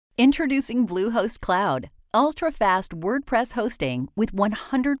Introducing Bluehost Cloud, ultra-fast WordPress hosting with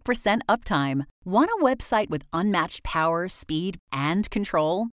 100% uptime. Want a website with unmatched power, speed, and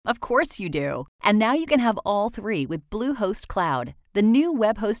control? Of course you do. And now you can have all three with Bluehost Cloud, the new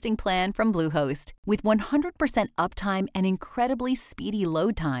web hosting plan from Bluehost. With 100% uptime and incredibly speedy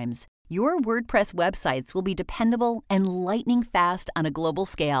load times, your WordPress websites will be dependable and lightning fast on a global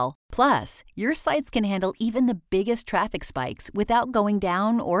scale. Plus, your sites can handle even the biggest traffic spikes without going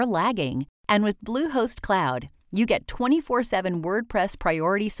down or lagging. And with Bluehost Cloud, you get 24/7 WordPress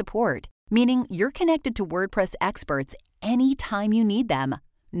priority support, meaning you're connected to WordPress experts anytime you need them.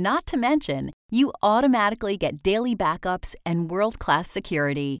 Not to mention, you automatically get daily backups and world-class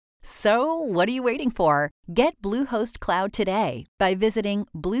security. So, what are you waiting for? Get Bluehost Cloud today by visiting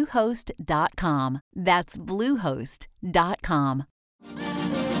Bluehost.com. That's Bluehost.com.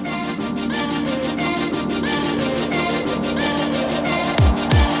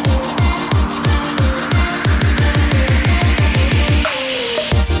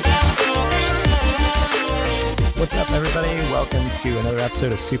 What's up, everybody? Welcome to another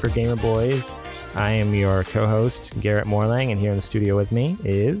episode of Super Gamer Boys. I am your co-host, Garrett Morlang, and here in the studio with me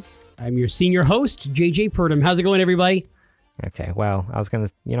is... I'm your senior host, JJ Purdom. How's it going, everybody? Okay, well, I was going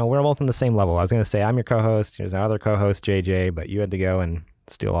to, we're both on the same level. I was going to say I'm your co-host, here's our other co-host, JJ, but you had to go and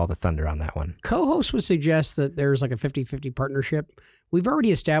steal all the thunder on that one. Co-host would suggest that there's like a 50-50 partnership. We've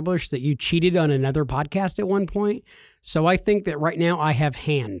already established that you cheated on another podcast at one point, so I think that right now I have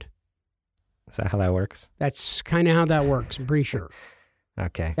hand. Is that how that works? That's kind of how that works, I'm pretty sure.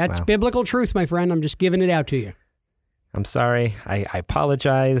 Okay. That's biblical truth, my friend. I'm just giving it out to you. I'm sorry. I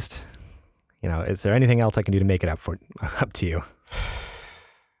apologized. Is there anything else I can do to make it up to you?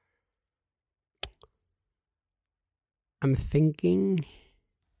 I'm thinking.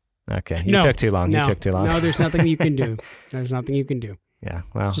 Okay. You took too long. No, you took too long. No, there's nothing you can do. There's nothing you can do. Yeah.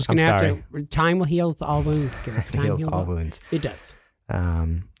 Well, just I'm sorry. Time will heal all wounds. It heals all wounds. It does.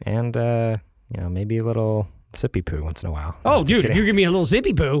 Maybe a little sippy poo once in a while. Oh, dude, you're giving me a little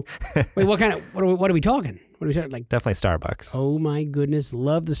zippy poo. Wait, what are we talking? What are we talking? Like definitely Starbucks. Oh my goodness,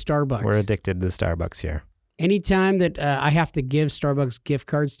 love the Starbucks. We're addicted to the Starbucks here. Anytime that I have to give Starbucks gift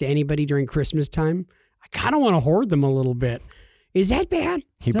cards to anybody during Christmas time, I kind of want to hoard them a little bit. Is that bad?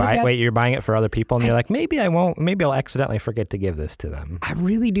 You're buying it for other people, and you're like, maybe I won't. Maybe I'll accidentally forget to give this to them. I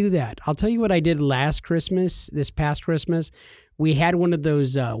really do that. I'll tell you what I did this past Christmas. We had one of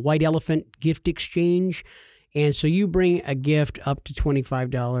those white elephant gift exchange. And so you bring a gift up to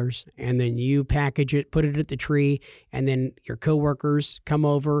 $25 and then you package it, put it at the tree, and then your coworkers come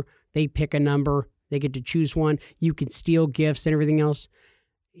over, they pick a number, they get to choose one. You can steal gifts and everything else.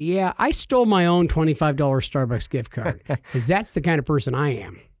 Yeah, I stole my own $25 Starbucks gift card because that's the kind of person I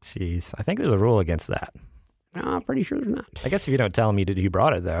am. Jeez, I think there's a rule against that. I'm pretty sure there's not. I guess if you don't tell them you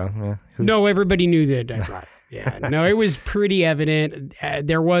brought it, though. No, everybody knew that I brought it. Yeah, no, it was pretty evident.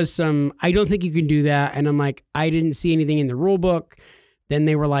 There was some, I don't think you can do that. And I'm like, I didn't see anything in the rule book. Then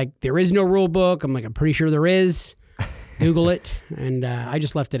they were like, there is no rule book. I'm like, I'm pretty sure there is. Google it. And I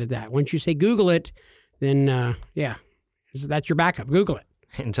just left it at that. Once you say Google it, then that's your backup. Google it.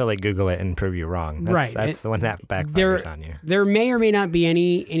 Until they Google it and prove you wrong. That's the one that backfires on you. There may or may not be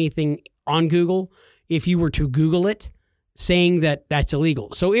anything on Google if you were to Google it saying that that's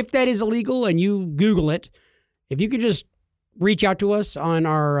illegal. So if that is illegal and you Google it, if you could just reach out to us on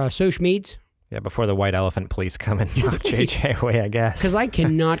our social medias. Yeah, before the white elephant police come and knock JJ away, I guess. Because I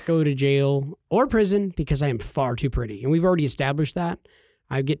cannot go to jail or prison because I am far too pretty. And we've already established that.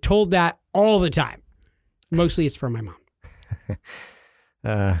 I get told that all the time. Mostly it's from my mom.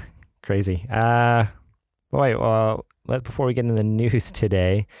 Crazy. Before we get into the news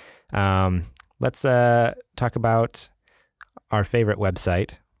today, let's talk about our favorite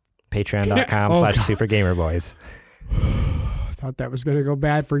website. Patreon.com/SuperGamerBoys. I thought that was going to go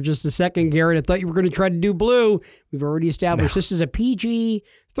bad for just a second, Garrett. I thought you were going to try to do blue. We've already established this is a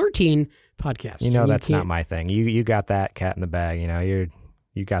PG-13 podcast. That's not my thing. You got that cat in the bag. You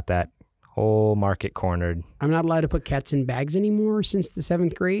got that whole market cornered. I'm not allowed to put cats in bags anymore since the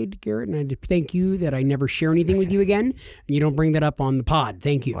 7th grade, Garrett. And I thank you that I never share anything with you again. And you don't bring that up on the pod.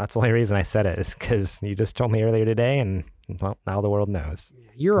 Thank you. Well, that's the only rean I said it is because you just told me earlier today, and well, now the world knows.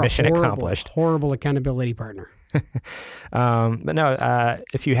 You're Mission accomplished. Horrible accountability partner. But no,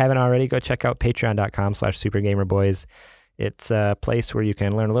 if you haven't already, go check out patreon.com/SuperGamerBoys. It's a place where you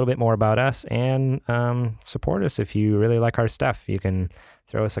can learn a little bit more about us and support us if you really like our stuff. You can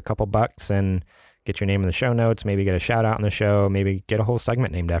throw us a couple bucks and get your name in the show notes, maybe get a shout out in the show, maybe get a whole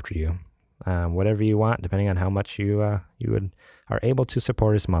segment named after you. Whatever you want, depending on how much you are able to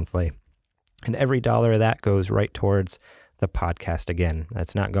support us monthly. And every dollar of that goes right towards the podcast again.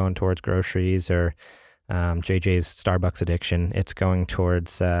 That's not going towards groceries or JJ's Starbucks addiction. It's going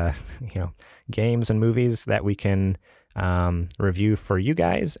towards games and movies that we can review for you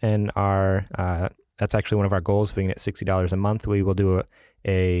guys. And that's actually one of our goals. If we can get $60 a month, we will do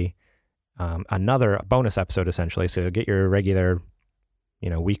another bonus episode essentially. So you'll get your regular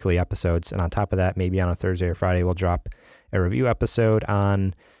weekly episodes, and on top of that, maybe on a Thursday or Friday, we'll drop a review episode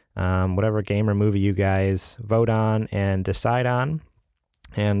on whatever game or movie you guys vote on and decide on.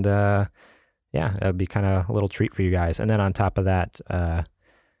 And it'll be kind of a little treat for you guys. And then on top of that,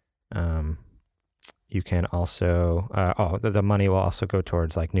 you can also, the money will also go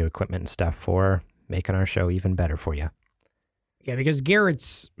towards like new equipment and stuff for making our show even better for you. Yeah, because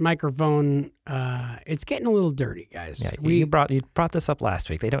Garrett's microphone, it's getting a little dirty, guys. Yeah, you brought this up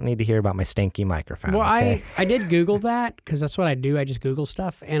last week. They don't need to hear about my stinky microphone. Well, okay? I did Google that because that's what I do. I just Google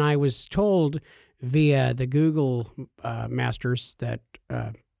stuff, and I was told via the Google masters that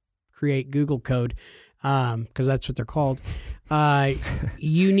create Google code, because that's what they're called.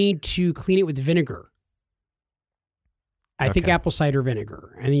 You need to clean it with vinegar. I think apple cider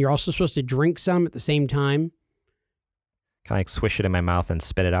vinegar, and then you're also supposed to drink some at the same time. Can I swish it in my mouth and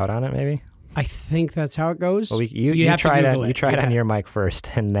spit it out on it, maybe? I think that's how it goes. Well, you have try to it. Google You try it on your mic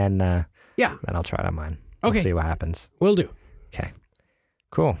first, and then then I'll try it on mine. Okay, we'll see what happens. Will do. Okay,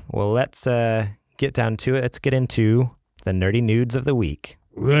 cool. Well, let's get down to it. Let's get into the nerdy nudes of the week.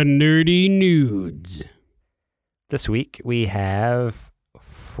 The nerdy nudes. This week we have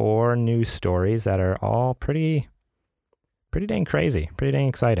 4 news stories that are all pretty dang crazy, pretty dang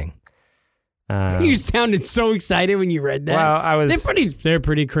exciting. You sounded so excited when you read that. Well, I was. They're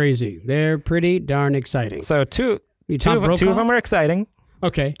pretty crazy. They're pretty darn exciting. So two of them are exciting.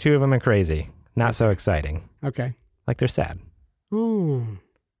 Okay. 2 of them are crazy. Not so exciting. Okay. Like they're sad. Oh,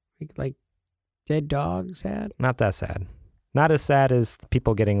 like dead dog sad? Not that sad. Not as sad as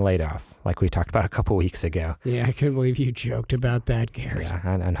people getting laid off, like we talked about a couple weeks ago. Yeah, I couldn't believe you joked about that, Garrett. Yeah,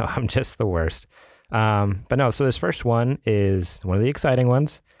 I know. I'm just the worst. But no, so this first one is one of the exciting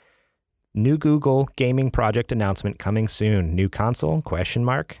ones. New Google gaming project announcement coming soon. New console? ?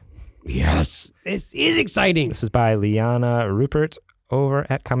 Yes, this is exciting. This is by Liana Rupert over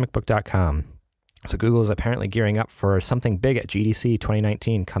at comicbook.com. So Google is apparently gearing up for something big at GDC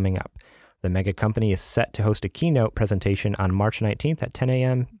 2019 coming up. The mega company is set to host a keynote presentation on March 19th at 10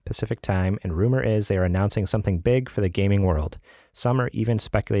 a.m. Pacific time, and rumor is they are announcing something big for the gaming world. Some are even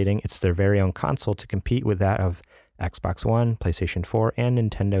speculating it's their very own console to compete with that of Xbox One, PlayStation 4, and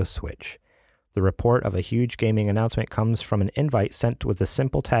Nintendo Switch. The report of a huge gaming announcement comes from an invite sent with the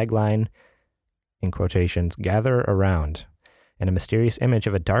simple tagline, in quotations, "Gather around," and a mysterious image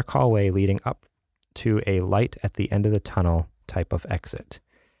of a dark hallway leading up to a light at the end of the tunnel type of exit.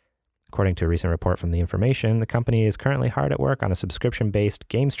 According to a recent report from The Information, the company is currently hard at work on a subscription-based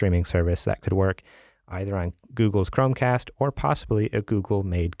game streaming service that could work either on Google's Chromecast or possibly a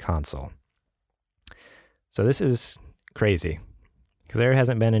Google-made console. So this is crazy, because there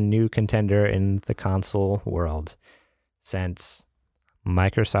hasn't been a new contender in the console world since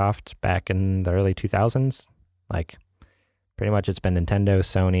Microsoft back in the early 2000s. Like, pretty much it's been Nintendo,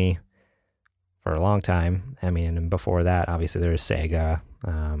 Sony for a long time. I mean, and before that, obviously there was Sega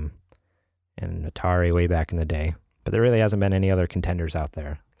and Atari way back in the day. But there really hasn't been any other contenders out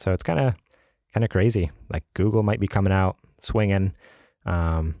there. So it's kind of crazy. Like, Google might be coming out swinging,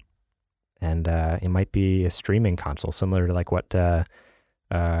 and it might be a streaming console similar to like what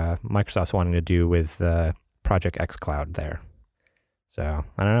Microsoft's wanting to do with Project xCloud there. So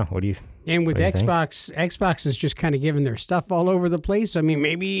I don't know. What do you? And with Xbox, Xbox is just kind of giving their stuff all over the place. I mean,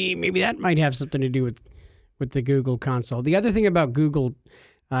 maybe that might have something to do with the Google console. The other thing about Google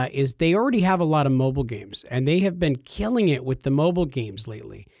is they already have a lot of mobile games, and they have been killing it with the mobile games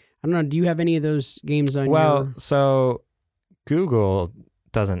lately. I don't know. Do you have any of those games on your? Well, so Google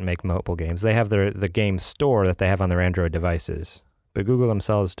doesn't make mobile games. They have the game store that they have on their Android devices, but Google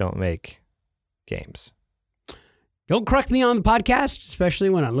themselves don't make games. Don't correct me on the podcast, especially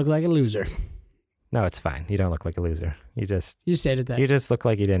when I look like a loser. No, it's fine. You don't look like a loser. You just edit that. You just look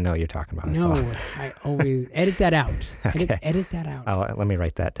like you didn't know what you're talking about. No, I always edit that out. Okay. Edit that out. Let me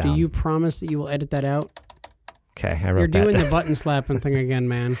write that down. Do you promise that you will edit that out? Okay, I wrote You're that doing down. the button slapping thing again,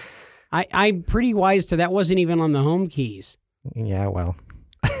 man. I'm pretty wise to that. Wasn't even on the home keys. Yeah, well.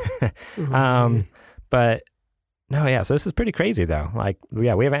 But no, yeah, so this is pretty crazy though. Like,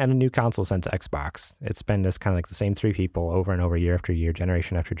 yeah, we haven't had a new console since Xbox. It's been just kind of like the same 3 people over and over, year after year,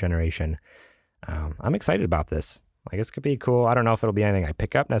 generation after generation. I'm excited about this. Like, this could be cool. I don't know if it'll be anything I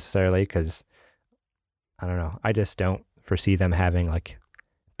pick up necessarily, because I don't know. I just don't foresee them having like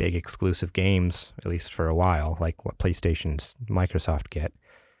big exclusive games, at least for a while, like what PlayStation's Microsoft get.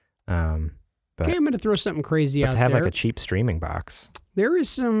 But Okay, I'm going to throw something crazy out to have there. like a cheap streaming box. There is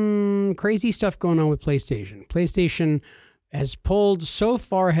some crazy stuff going on with PlayStation. PlayStation has pulled so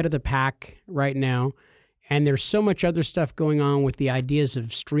far ahead of the pack right now, and there's so much other stuff going on with the ideas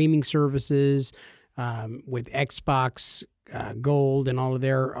of streaming services, with Xbox Gold and all of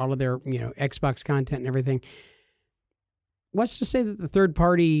their Xbox content and everything. What's to say that the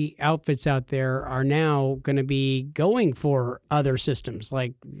third-party outfits out there are now going to be going for other systems,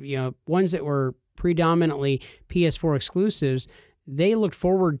 like ones that were predominantly PS4 exclusives? They looked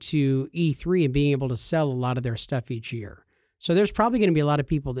forward to E3 and being able to sell a lot of their stuff each year. So there's probably going to be a lot of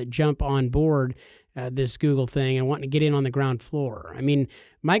people that jump on board this Google thing and wanting to get in on the ground floor. I mean,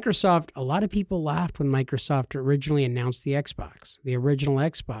 Microsoft, a lot of people laughed when Microsoft originally announced the Xbox, the original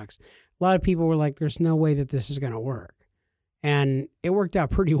Xbox. A lot of people were like, there's no way that this is going to work. And it worked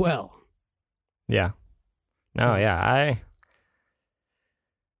out pretty well. Yeah. No, yeah.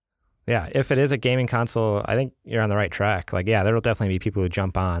 If it is a gaming console, I think you're on the right track. Like, yeah, there will definitely be people who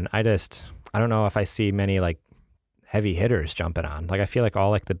jump on. I don't know if I see many like heavy hitters jumping on. Like, I feel like all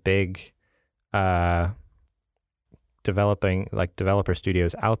like the big developer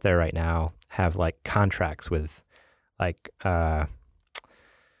studios out there right now have like contracts with like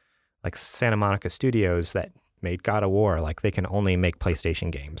Santa Monica Studios that made God of War. Like, they can only make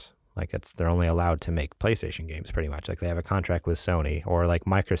PlayStation games. Like, they're only allowed to make PlayStation games pretty much. Like, they have a contract with Sony, or like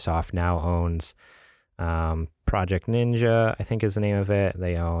Microsoft now owns Project Ninja, I think is the name of it.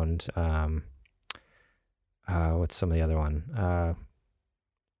 They owned what's some of the other one?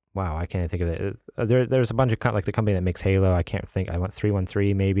 Wow, I can't think of it. There's a bunch of like the company that makes Halo. I can't think. I went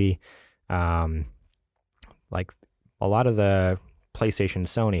 313 maybe. Like a lot of the PlayStation,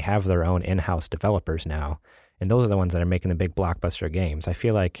 Sony have their own in-house developers now, and those are the ones that are making the big blockbuster games. I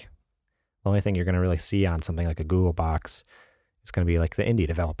feel like the only thing you're going to really see on something like a Google box is going to be like the indie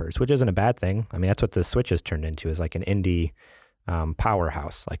developers, which isn't a bad thing. I mean, that's what the Switch has turned into, is like an indie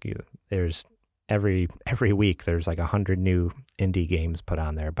powerhouse. Like there's every week there's like 100 new indie games put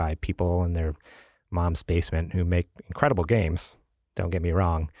on there by people in their mom's basement who make incredible games. Don't get me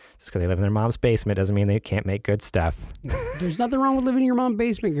wrong. Just because they live in their mom's basement doesn't mean they can't make good stuff. There's nothing wrong with living in your mom's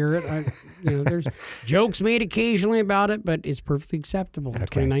basement, Garrett. There's jokes made occasionally about it, but it's perfectly acceptable in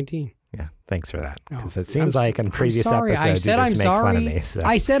 2019. Yeah, thanks for that. Because it seems like in previous episodes I said you just make fun of me. So.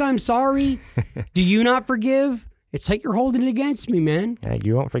 I said I'm sorry. Do you not forgive? It's like you're holding it against me, man. Yeah,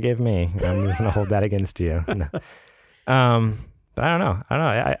 you won't forgive me. I'm just going to hold that against you. No. But I don't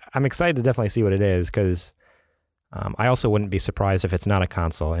know. I'm excited to definitely see what it is, because I also wouldn't be surprised if it's not a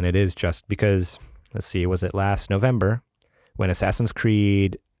console, and it is just because, let's see, was it last November when Assassin's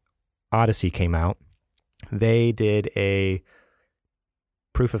Creed Odyssey came out? They did a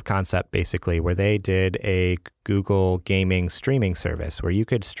proof of concept, basically, where they did a Google gaming streaming service where you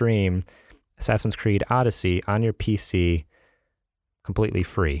could stream Assassin's Creed Odyssey on your PC completely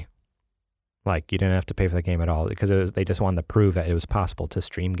free. Like, you didn't have to pay for the game at all, because they just wanted to prove that it was possible to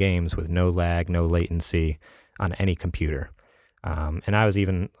stream games with no lag, no latency on any computer. And I was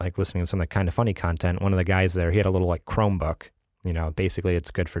even like listening to some of the Kind of Funny content. One of the guys there, he had a little like Chromebook. Basically it's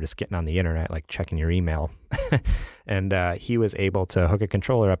good for just getting on the internet, like checking your email. And he was able to hook a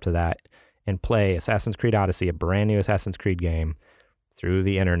controller up to that and play Assassin's Creed Odyssey, a brand new Assassin's Creed game, through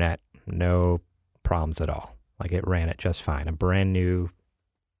the internet. No problems at all. Like, it ran it just fine. A brand new,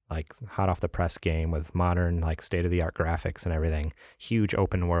 like, hot off the press game with modern, like, state-of-the-art graphics and everything. Huge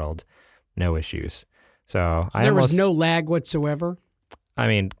open world. No issues. So there was no lag whatsoever? I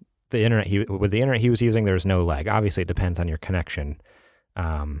mean, with the internet he was using, there was no lag. Obviously, it depends on your connection.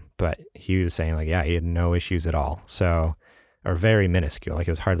 But he was saying, like, yeah, he had no issues at all. So, or very minuscule. Like,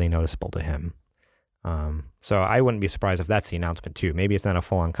 it was hardly noticeable to him. So I wouldn't be surprised if that's the announcement too. Maybe it's not a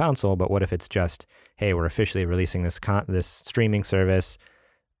full-on console, but what if it's just, hey, we're officially releasing this streaming service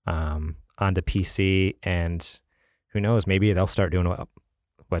onto PC, and who knows, maybe they'll start doing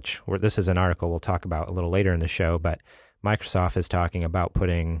this is an article we'll talk about a little later in the show, but Microsoft is talking about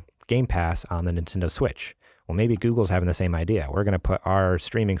putting Game Pass on the Nintendo Switch. Well, maybe Google's having the same idea. We're going to put our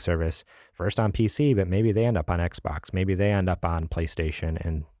streaming service first on PC, but maybe they end up on Xbox. Maybe they end up on PlayStation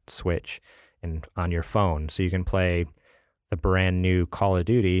and Switch and on your phone, so you can play the brand new Call of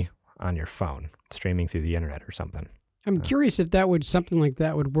Duty on your phone, streaming through the internet or something. I'm curious if something like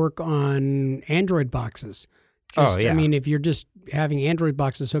that would work on Android boxes. Yeah. I mean, if you're just having Android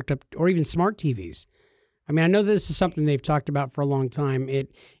boxes hooked up, or even smart TVs. I mean, I know this is something they've talked about for a long time,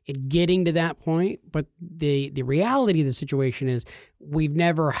 it getting to that point, but the reality of the situation is we've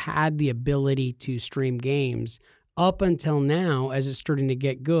never had the ability to stream games up until now, as it's starting to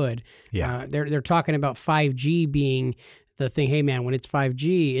get good. Yeah. They're talking about 5G being the thing. Hey, man, when it's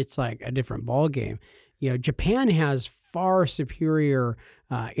 5G, it's like a different ballgame. Japan has far superior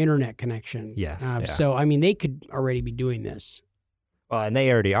internet connection. Yes. So, I mean, they could already be doing this. Well, and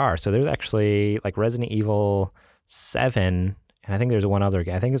they already are. So there's actually like Resident Evil 7, and I think there's one other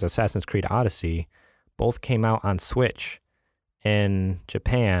game. I think it's Assassin's Creed Odyssey. Both came out on Switch in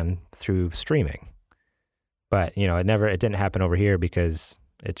Japan through streaming. But, it didn't happen over here because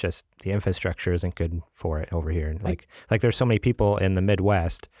it just, the infrastructure isn't good for it over here. Like there's so many people in the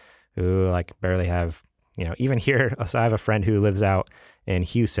Midwest who like barely have, even here. So I have a friend who lives out in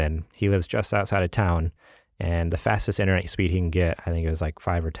Houston. He lives just outside of town, and the fastest internet speed he can get, I think it was like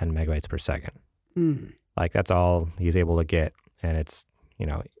 5 or 10 megabytes per second. Like that's all he's able to get. And it's,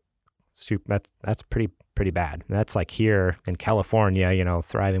 that's pretty bad. That's like here in California,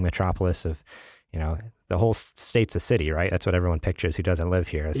 thriving metropolis of, the whole state's a city, right? That's what everyone pictures who doesn't live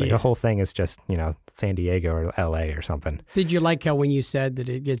here. It's like the whole thing is just, San Diego or LA or something. Did you like how when you said that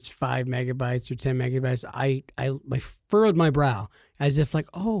it gets 5 megabytes or 10 megabytes, I furrowed my brow as if like,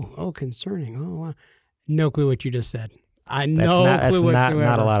 oh, concerning. Oh, wow. No clue what you just said. Clue whatsoever. That's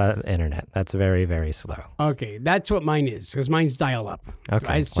not a lot of internet. That's very, very slow. Okay, that's what mine is, because mine's dial-up.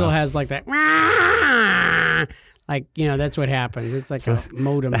 Okay. It still has like that, like, that's what happens. It's like a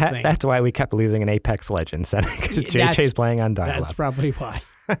modem thing. That's why we kept losing in Apex Legends, because JJ's playing on dial-up. That's probably why.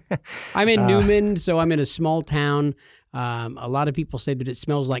 I'm in Newman, so I'm in a small town. A lot of people say that it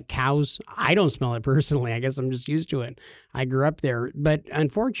smells like cows. I don't smell it personally. I guess I'm just used to it. I grew up there. But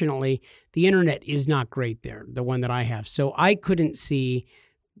unfortunately, the internet is not great there, the one that I have. So I couldn't see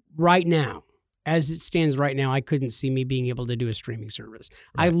right now, as it stands right now, I couldn't see me being able to do a streaming service.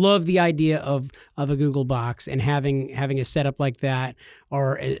 Right. I love the idea of a Google Box and having a setup like that,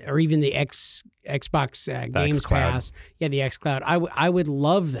 or even the Xbox Games Pass. Yeah, the xCloud. I would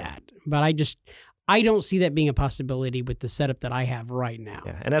love that, but I don't see that being a possibility with the setup that I have right now.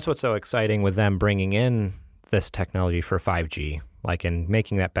 Yeah, and that's what's so exciting with them bringing in this technology for 5G, like in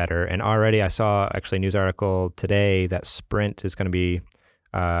making that better. And already I saw actually a news article today that Sprint is going to be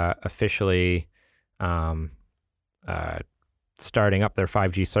officially starting up their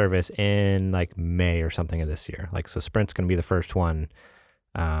 5G service in like May or something of this year. Like, so Sprint's going to be the first one,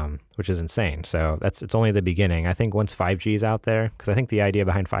 which is insane. So it's only the beginning. I think once 5G is out there, because I think the idea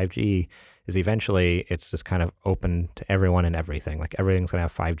behind 5G is eventually it's just kind of open to everyone and everything. Like everything's going to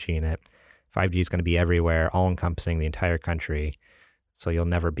have 5G in it. 5G is going to be everywhere, all encompassing the entire country. So you'll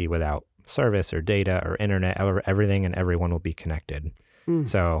never be without service or data or internet. Everything and everyone will be connected.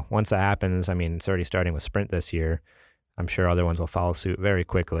 So once that happens, I mean, it's already starting with Sprint this year. I'm sure other ones will follow suit very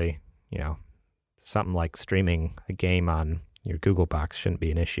quickly. Something like streaming a game on your Google Box shouldn't be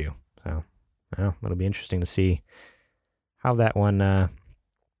an issue. So it'll be interesting to see how that one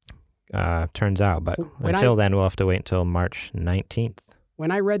turns out. But until then, we'll have to wait until March 19th. When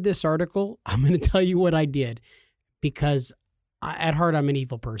I read this article, I'm going to tell you what I did, because at heart, I'm an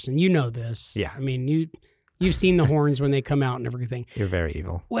evil person. You know this. Yeah. I mean, you've seen the horns when they come out and everything. You're very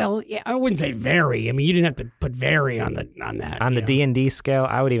evil. Well, yeah, I wouldn't say very. I mean, you didn't have to put very on that. On the D&D scale,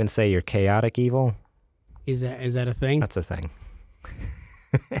 I would even say you're chaotic evil. Is that a thing? That's a thing.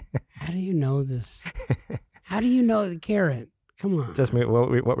 How do you know this? How do you know the carrot? Come on. Just what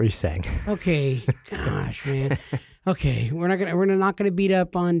were you saying? Okay, gosh, man. Okay, we're not gonna beat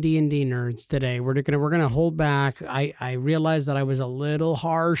up on D&D nerds today. We're gonna hold back. I realized that I was a little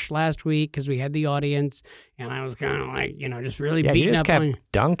harsh last week because we had the audience, and I was kind of like, just really beating you just up kept on.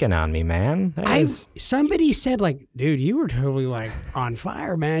 Dunking on me, man. Somebody said like, dude, you were totally like on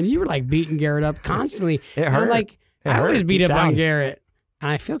fire, man. You were like beating Garrett up constantly. It hurt. I'm like, I always beat up down on Garrett. And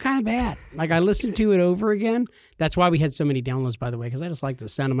I feel kind of bad. Like, I listened to it over again. That's why we had so many downloads, by the way, because I just like the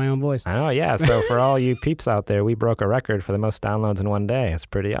sound of my own voice. Oh, yeah. So for all you peeps out there, we broke a record for the most downloads in one day. It's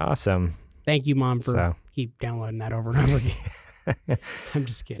pretty awesome. Thank you, Mom, for keep downloading that over and over again. I'm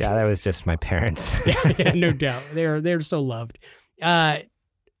just kidding. Yeah, that was just my parents. yeah, no doubt. They're so loved.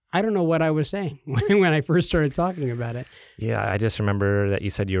 I don't know what I was saying when I first started talking about it. Yeah, I just remember that you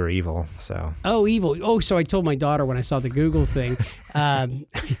said you were evil. So. Oh, evil. Oh, so I told my daughter when I saw the Google thing,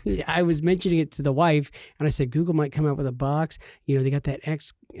 I was mentioning it to the wife, and I said, Google might come out with a box. They got that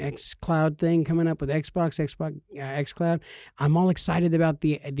xCloud thing coming up with Xbox xCloud. I'm all excited about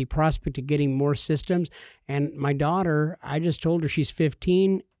the prospect of getting more systems. And my daughter, I just told her she's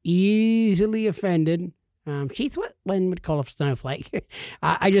 15, easily offended. She's what Len would call a snowflake.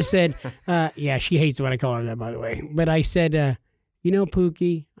 I just said, yeah, she hates when I call her that, by the way. But I said,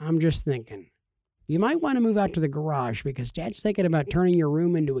 Pookie, I'm just thinking, you might want to move out to the garage because Dad's thinking about turning your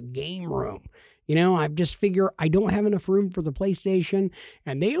room into a game room. You know, I just figure I don't have enough room for the PlayStation,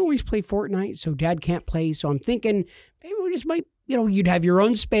 and they always play Fortnite, so Dad can't play. So I'm thinking maybe we just might, you'd have your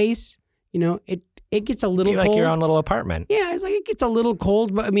own space. It gets a little like cold. Your own little apartment. Yeah, it's like it gets a little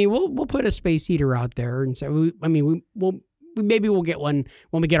cold, but I mean, we'll put a space heater out there, and so we'll get one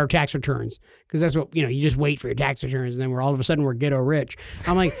when we get our tax returns, because that's what you just wait for your tax returns, and then all of a sudden we're ghetto rich.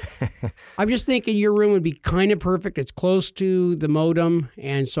 I'm like, I'm just thinking your room would be kind of perfect. It's close to the modem,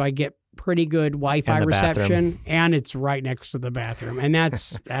 and so I get pretty good Wi-Fi reception, and it's right next to the bathroom, and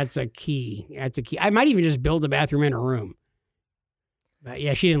that's a key. That's a key. I might even just build a bathroom in a room. But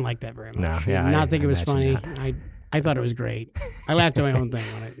yeah, she didn't like that very much. No, she did not think it was funny. I thought it was great. I laughed at my own thing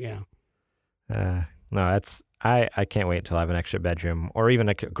on it. Yeah. No, I can't wait till I have an extra bedroom or even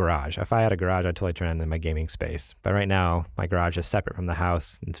a garage. If I had a garage, I'd totally turn it into my gaming space. But right now, my garage is separate from the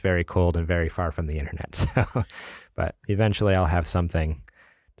house. It's very cold and very far from the internet. So, but eventually, I'll have something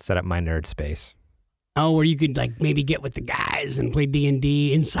to set up my nerd space. Oh, where you could maybe get with the guys and play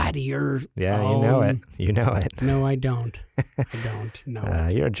D&D inside of your. Yeah, you know it. You know it. No, I don't. I don't know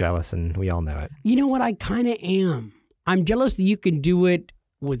it. You're jealous, and we all know it. You know what? I kind of am. I'm jealous that you can do it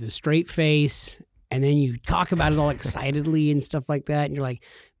with a straight face, and then you talk about it all excitedly and stuff like that, and you're like,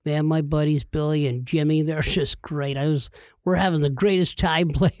 man, my buddies Billy and Jimmy, they're just great. We're having the greatest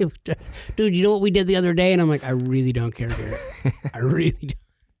time playing. Dude, you know what we did the other day? And I'm like, I really don't care, Garrett. I really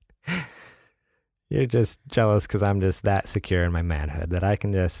don't. You're just jealous because I'm just that secure in my manhood that I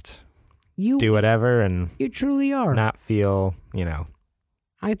can just do whatever and you truly are not feel,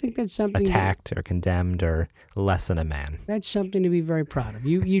 I think that's something attacked or condemned or less than a man. That's something to be very proud of.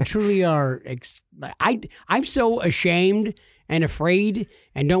 You truly are. I'm so ashamed and afraid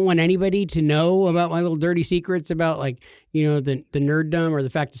and don't want anybody to know about my little dirty secrets about the nerddom or the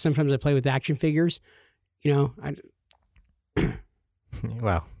fact that sometimes I play with action figures. Well.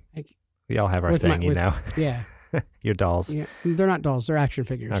 We all have our thing, Yeah. Your dolls. Yeah, they're not dolls. They're action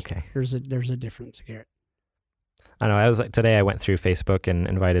figures. Okay. There's a difference here. I know. Today I went through Facebook and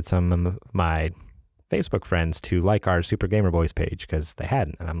invited some of my Facebook friends to like our Super Gamer Boys page because they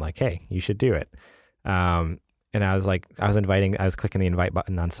hadn't, and I'm like, hey, you should do it. And I was clicking the invite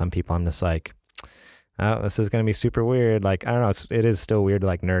button on some people. I'm just like, oh, this is going to be super weird. I don't know. It is still weird to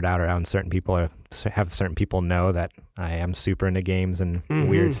nerd out around certain people or have certain people know that I am super into games and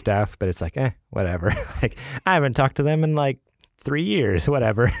weird stuff. But it's whatever. I haven't talked to them in 3 years,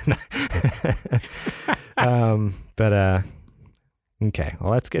 whatever. Okay.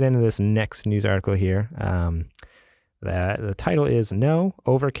 Well, let's get into this next news article here. The title is No,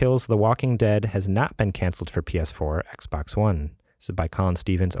 Overkill's The Walking Dead has not been canceled for PS4, Xbox One. This is by Colin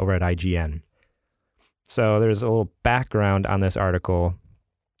Stevens over at IGN. So there's a little background on this article.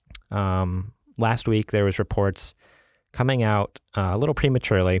 Last week, there was reports coming out a little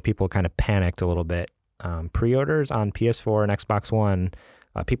prematurely. People kind of panicked a little bit. Pre-orders on PS4 and Xbox One,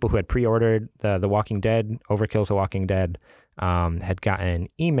 people who had pre-ordered The Walking Dead, Overkill's The Walking Dead, had gotten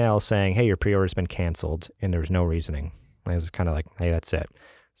emails saying, hey, your pre-order's been canceled, and there was no reasoning. It was kind of like, hey, that's it.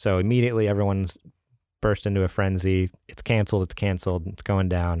 So immediately everyone's burst into a frenzy. It's canceled, it's going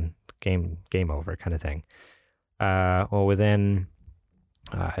down. Game over kind of thing. Well, within,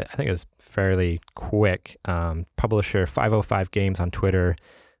 I think it was fairly quick, publisher 505 Games on Twitter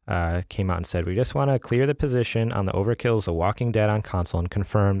came out and said, we just want to clear the position on the Overkill's The Walking Dead on console and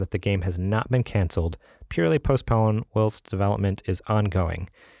confirm that the game has not been canceled, purely postponed whilst development is ongoing.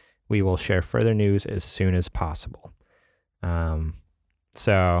 We will share further news as soon as possible.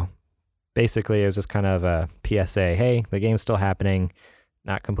 So basically it was just kind of a PSA, hey, the game's still happening,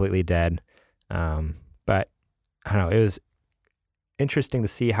 not completely dead. But I don't know, it was interesting to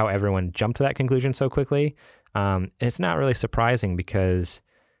see how everyone jumped to that conclusion so quickly. And it's not really surprising because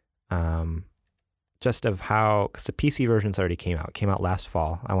just of how, because the PC versions already came out. It came out last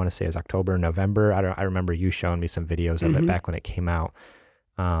fall. I want to say it was October, November. I remember you showing me some videos of it back when it came out.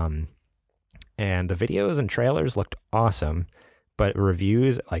 And the videos and trailers looked awesome, but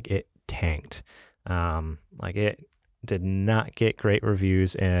reviews, it tanked. It did not get great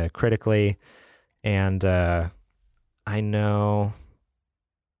reviews critically, and I know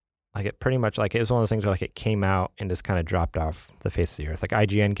it pretty much it was one of those things where it came out and just kind of dropped off the face of the earth.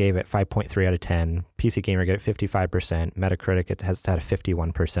 IGN gave it 5.3 out of 10, PC Gamer gave it 55%, Metacritic it has had a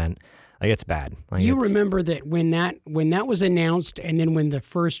 51%. It's bad. Remember that when that was announced, and then when the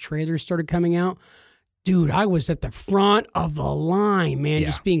first trailers started coming out, dude, I was at the front of the line, man,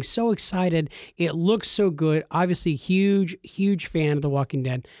 just being so excited. It looks so good. Obviously, huge fan of The Walking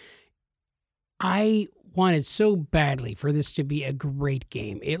Dead. I wanted so badly for this to be a great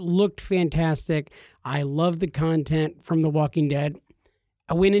game. It looked fantastic. I love the content from The Walking Dead.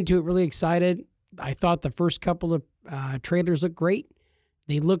 I went into it really excited, I thought the first couple of trailers looked great.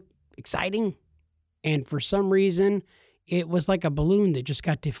 They looked exciting. And for some reason, it was like a balloon that just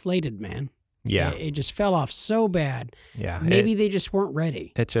got deflated, man. Yeah. It just fell off so bad. Yeah. Maybe they just weren't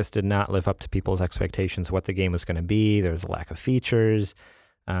ready. It just did not live up to people's expectations of what the game was going to be. There was a lack of features.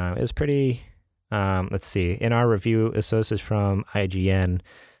 It was pretty, let's see. In our review, this is from IGN.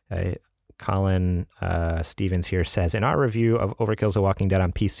 Colin Stevens here says, in our review of Overkill's The Walking Dead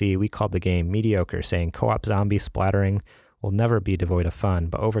on PC, we called the game mediocre, saying co-op zombie splattering will never be devoid of fun,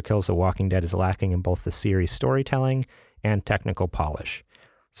 but Overkill's The Walking Dead is lacking in both the series' storytelling and technical polish.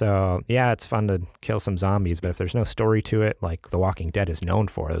 So, yeah, it's fun to kill some zombies, but if there's no story to it, like The Walking Dead is known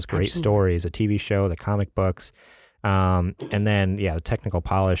for, those great stories, the TV show, the comic books, and then, yeah, the technical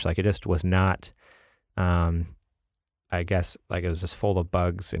polish, like it just was not, I guess, like it was just full of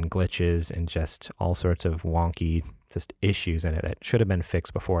bugs and glitches and just all sorts of wonky just issues in it that should have been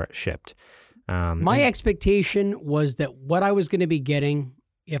fixed before it shipped. My expectation was that what I was going to be getting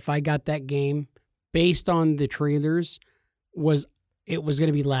if I got that game, based on the trailers, was it was going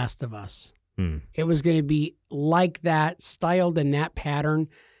to be Last of Us. It was going to be like that, styled in that pattern,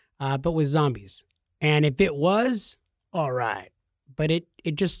 but with zombies. And if it was, all right. But it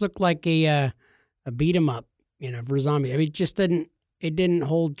just looked like a beat 'em up, for zombies. I mean, it didn't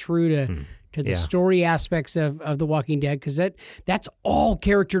hold true to the story aspects of The Walking Dead, because that's all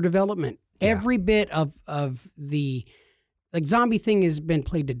character development. Yeah. Every bit of the zombie thing has been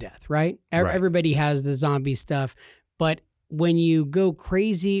played to death, right? Everybody has the zombie stuff, but when you go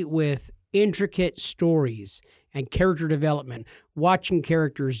crazy with intricate stories and character development, watching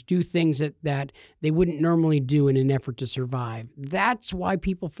characters do things that they wouldn't normally do in an effort to survive, that's why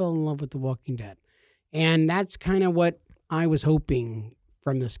people fell in love with The Walking Dead. And that's kind of what I was hoping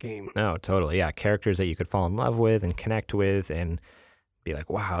from this game. No, totally. Yeah, characters that you could fall in love with and connect with and be like,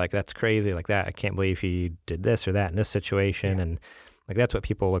 wow, like that's crazy, like that. I can't believe he did this or that in this situation. Yeah. And like that's what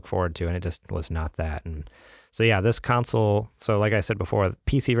people look forward to, and it just was not that. And so yeah, this console, so like I said before, the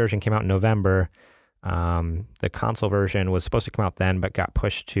PC version came out in November. The console version was supposed to come out then, but got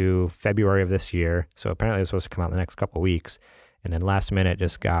pushed to February of this year. So apparently it was supposed to come out in the next couple of weeks. And then last minute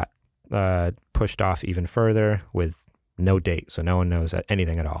just got pushed off even further with no date. So no one knows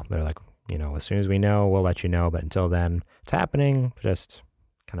anything at all. They're like, as soon as we know, we'll let you know. But until then, it's happening. Just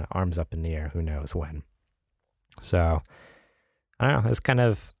kind of arms up in the air. Who knows when? So I don't know. It's kind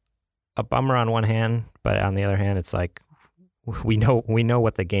of a bummer on one hand, but on the other hand, it's like we know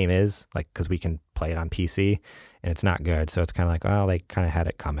what the game is, like, because we can play it on PC, and it's not good. So it's kind of like, well, they kind of had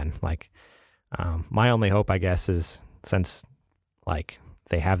it coming. Like, my only hope, I guess, is since like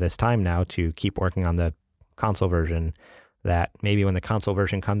they have this time now to keep working on the console version, that maybe when the console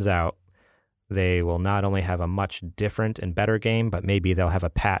version comes out, they will not only have a much different and better game, but maybe they'll have a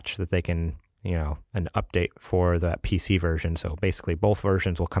patch that they can, an update for the PC version. So basically both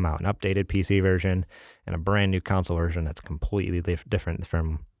versions will come out, an updated PC version and a brand new console version that's completely different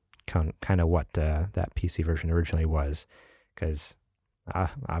from kind of what that PC version originally was, because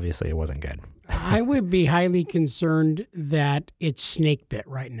obviously it wasn't good. I would be highly concerned that it's snake bit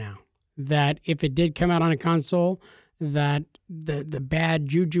right now, that if it did come out on a console, that the bad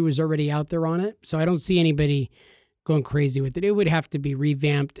juju is already out there on it. So I don't see anybody going crazy with it. It would have to be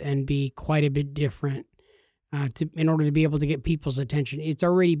revamped and be quite a bit different in order to be able to get people's attention. It's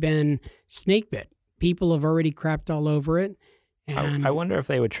already been snake bit. People have already crapped all over it. And I wonder if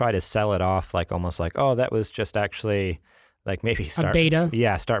they would try to sell it off like almost like, oh, that was just actually like maybe start a beta.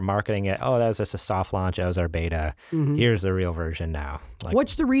 Yeah, start marketing it. Oh, that was just a soft launch. That was our beta. Mm-hmm. Here's the real version now. Like,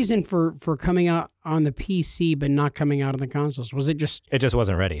 what's the reason for coming out on the PC but not coming out on the consoles? Was it just... It just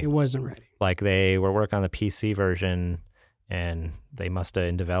wasn't ready. It wasn't ready. Like they were working on the PC version, and they must have,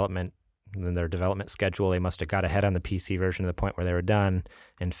 in their development schedule, they must have got ahead on the PC version to the point where they were done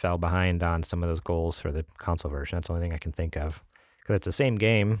and fell behind on some of those goals for the console version. That's the only thing I can think of. Because it's the same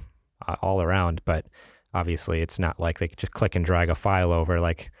game all around, but obviously it's not like they could just click and drag a file over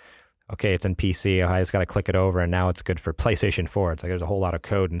like, okay, it's in PC, I just got to click it over and now it's good for PlayStation 4. It's like there's a whole lot of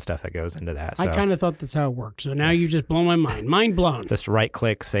code and stuff that goes into that. So I kind of thought that's how it worked. So now you just blow my mind. Mind blown. Just right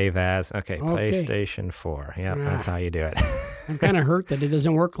click, save as. Okay, PlayStation 4. Yep, that's how you do it. I'm kind of hurt that it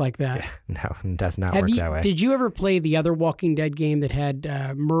doesn't work like that. Yeah, no, it does not work that way. Did you ever play the other Walking Dead game that had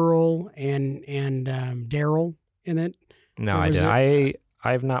Merle and Daryl in it? No, I didn't.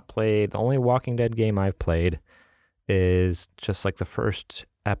 I've not played. The only Walking Dead game I've played is just like the first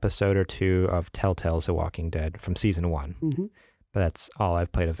episode or two of Telltale's The Walking Dead from season 1. Mm-hmm. But that's all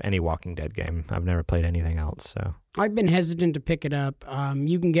I've played of any Walking Dead game. I've never played anything else. So I've been hesitant to pick it up.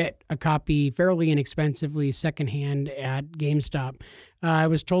 You can get a copy fairly inexpensively secondhand at GameStop. I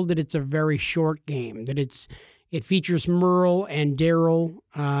was told that it's a very short game, that it features Merle and Daryl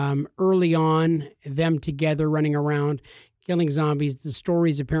early on, them together running around, killing zombies. The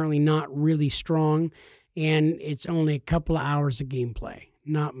story's apparently not really strong, and it's only a couple of hours of gameplay.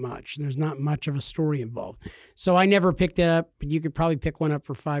 Not much. There's not much of a story involved. So I never picked it up, but you could probably pick one up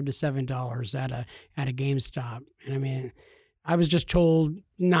for $5 to $7 at a GameStop. And I mean, I was just told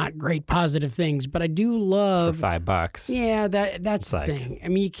not great positive things, but I do love for $5. Yeah, that's the thing. I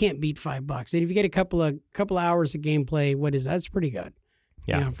mean, you can't beat $5. And if you get a couple of hours of gameplay, what is that? That's pretty good.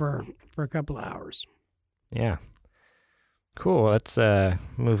 Yeah, for a couple of hours. Yeah. Cool. Let's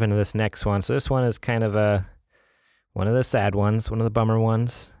move into this next one. So this one is kind of one of the sad ones, one of the bummer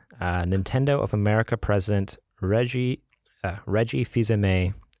ones. Nintendo of America president Reggie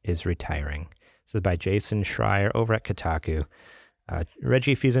Fils-Aimé is retiring. This is by Jason Schreier over at Kotaku.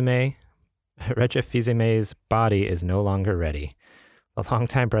 Reggie Fils-Aimé's body is no longer ready. The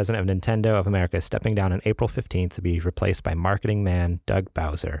longtime president of Nintendo of America is stepping down on April 15th to be replaced by marketing man Doug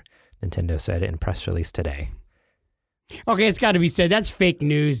Bowser, Nintendo said in a press release today. Okay, it's got to be said. That's fake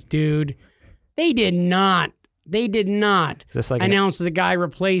news, dude. They did not Is this like announce the guy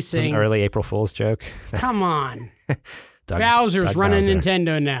replacing. An early April Fool's joke? Come on. Bowser's running Bowser.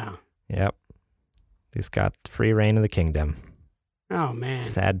 Nintendo now. Yep. He's got free reign of the kingdom. Oh, man.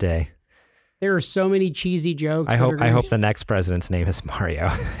 Sad day. There are so many cheesy jokes. I hope the next president's name is Mario.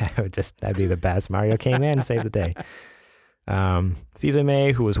 That'd be the best. Mario came in and saved the day.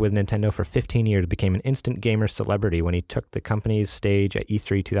 Fils-Aimé, who was with Nintendo for 15 years, became an instant gamer celebrity when he took the company's stage at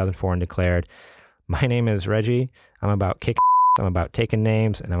E3 2004 and declared, "My name is Reggie. I'm about kicking I'm about taking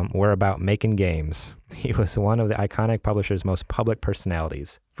names, and we're about making games." He was one of the iconic publisher's most public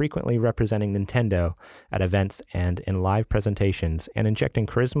personalities, frequently representing Nintendo at events and in live presentations, and injecting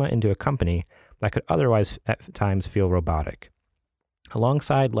charisma into a company that could otherwise at times feel robotic.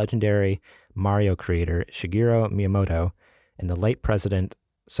 Alongside legendary Mario creator Shigeru Miyamoto and the late president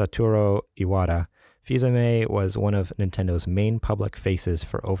Satoru Iwata, Fils-Aimé was one of Nintendo's main public faces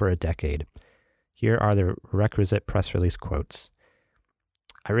for over a decade. Here are the requisite press release quotes.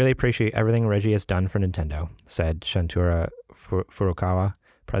 "I really appreciate everything Reggie has done for Nintendo," said Shuntaro Furukawa,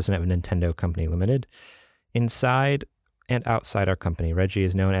 president of Nintendo Company Limited. "Inside and outside our company, Reggie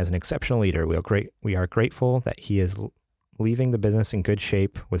is known as an exceptional leader. We are grateful that he is leaving the business in good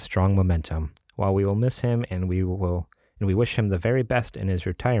shape with strong momentum. While we will miss him and we wish him the very best in his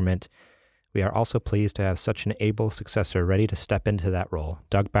retirement, we are also pleased to have such an able successor ready to step into that role.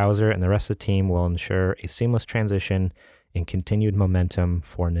 Doug Bowser and the rest of the team will ensure a seamless transition and continued momentum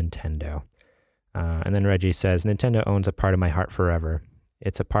for Nintendo." And then Reggie says, "Nintendo owns a part of my heart forever.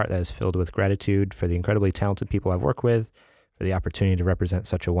 It's a part that is filled with gratitude for the incredibly talented people I've worked with, for the opportunity to represent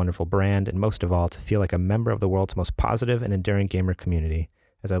such a wonderful brand, and most of all, to feel like a member of the world's most positive and enduring gamer community.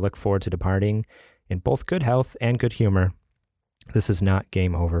 As I look forward to departing in both good health and good humor, this is not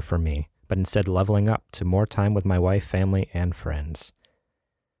game over for me, but instead leveling up to more time with my wife, family, and friends."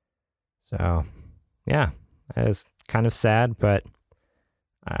 So, yeah, it was kind of sad, but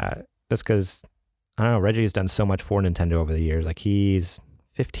that's because, I don't know, Reggie's done so much for Nintendo over the years. Like, he's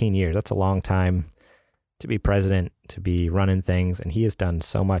 15 years. That's a long time to be president, to be running things, and he has done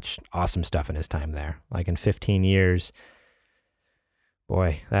so much awesome stuff in his time there. Like, in 15 years,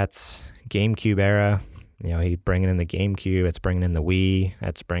 boy, that's GameCube era. You know, he's bringing in the GameCube, it's bringing in the Wii,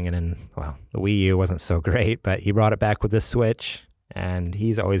 it's bringing in, well, the Wii U wasn't so great, but he brought it back with the Switch, and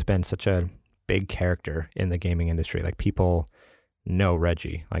he's always been such a big character in the gaming industry. Like, people know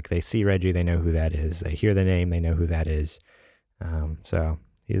Reggie. Like, they see Reggie, they know who that is. They hear the name, they know who that is. So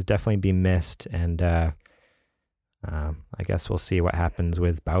he's definitely been missed, and I guess we'll see what happens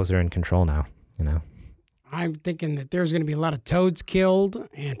with Bowser in control now, you know. I'm thinking that there's going to be a lot of toads killed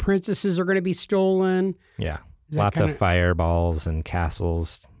and princesses are going to be stolen. Yeah. Lots of fireballs and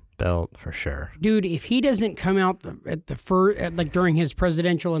castles built for sure. Dude, if he doesn't come out like during his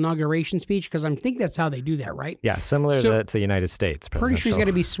presidential inauguration speech, because I think that's how they do that, right? Yeah, similar to the United States. Pretty sure he's got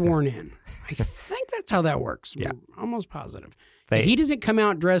to be sworn in. I think that's how that works. Yeah. I'm almost positive. If he doesn't come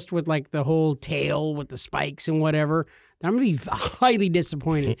out dressed with like the whole tail with the spikes and whatever, then I'm going to be highly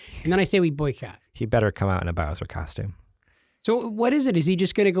disappointed. And then I say we boycott. He better come out in a Bowser costume. So what is it? Is he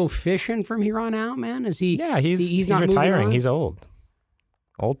just going to go fishing from here on out, man? Is he? Yeah, he's not retiring. He's old.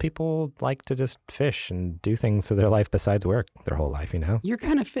 Old people like to just fish and do things to their life besides work their whole life, you know? You're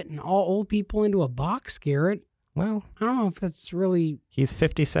kind of fitting all old people into a box, Garrett. Well, I don't know if that's really... He's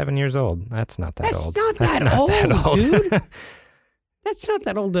 57 years old. That's not that old. That's not that old, dude. That's not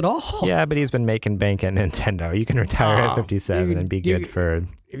that old at all. Yeah, but he's been making bank at Nintendo. You can retire at 57 and be good for.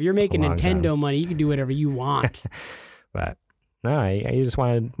 If you're making Nintendo money, you can do whatever you want. But no, he just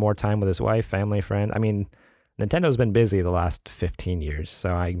wanted more time with his wife, family, friend. I mean, Nintendo's been busy the last 15 years,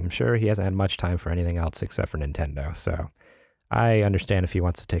 so I'm sure he hasn't had much time for anything else except for Nintendo. So I understand if he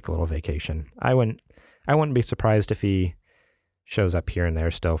wants to take a little vacation. I wouldn't be surprised if he shows up here and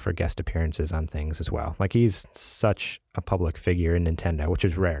there still for guest appearances on things as well. Like, he's such a public figure in Nintendo, which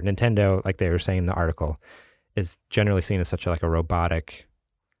is rare. Nintendo, like they were saying in the article, is generally seen as such a robotic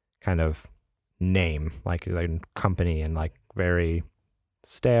kind of name, like a company, and like very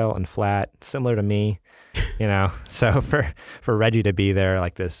stale and flat, similar to me, you know. So for Reggie to be there,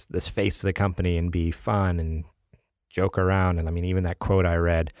 like this face of the company, and be fun and joke around, and I mean, even that quote I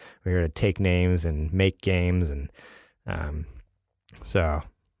read, we're here to take names and make games, and so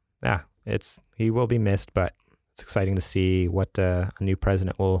yeah, he will be missed, but it's exciting to see what a new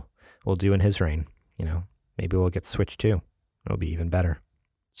president will do in his reign. You know, maybe we'll get Switch 2. It'll be even better.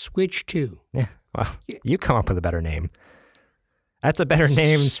 Switch 2. Yeah. Well, you come up with a better name. That's a better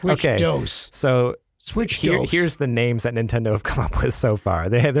name. Switch okay. Dose. So Dose. Here's the names that Nintendo have come up with so far.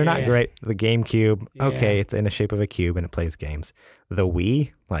 They're not great. The GameCube. Okay, it's in the shape of a cube and it plays games. The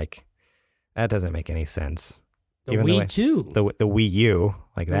Wii, like, that doesn't make any sense. The Wii 2. The Wii U,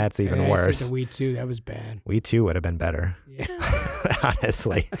 like, that's even worse. I said the Wii 2, that was bad. Wii 2 would have been better. Yeah.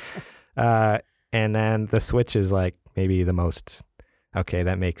 Honestly. And then the Switch is like maybe the most, okay,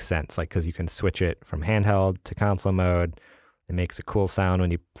 that makes sense. Like, because you can switch it from handheld to console mode. It makes a cool sound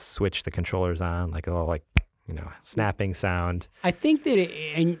when you switch the controllers on, like a little, like, you know, snapping sound. I think that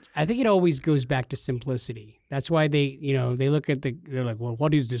it always goes back to simplicity. That's why they look at they're like, well,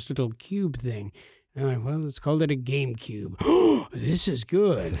 what is this little cube thing? And I'm like, well, let's call it a GameCube. This is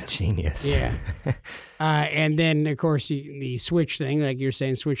good. This is genius. Yeah. And then, of course, the Switch thing, like you're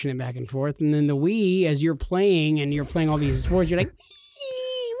saying, switching it back and forth. And then the Wii, as you're playing all these sports, you're like,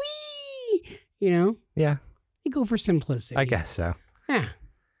 wee, you know? Yeah. You go for simplicity. I guess so. Yeah.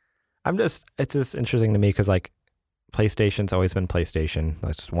 It's just interesting to me because, like, PlayStation's always been PlayStation.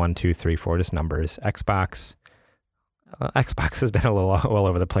 That's just 1, 2, 3, 4, just numbers. Xbox has been a little all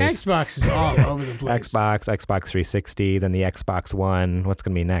over the place. Xbox is all over the place. Xbox 360, then the Xbox One. What's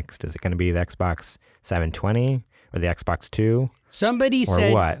going to be next? Is it going to be the Xbox 720 or the Xbox 2? Somebody or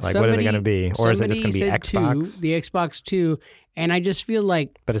said... Or what? Like, what is it going to be? Or is it just going to be Xbox? The Xbox 2, and I just feel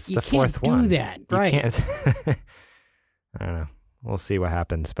like but it's you the fourth one. Do that, right? You can't... I don't know. We'll see what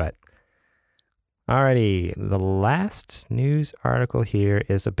happens, but... Alrighty, the last news article here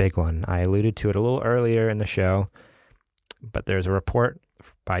is a big one. I alluded to it a little earlier in the show, but there's a report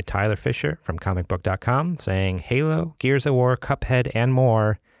by Tyler Fisher from comicbook.com saying Halo, Gears of War, Cuphead, and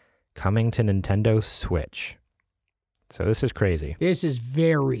more coming to Nintendo Switch. So this is crazy. This is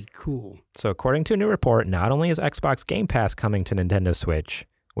very cool. So according to a new report, not only is Xbox Game Pass coming to Nintendo Switch,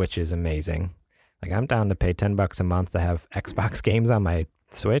 which is amazing. Like, I'm down to pay $10 a month to have Xbox games on my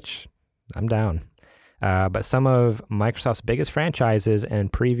Switch. I'm down. But some of Microsoft's biggest franchises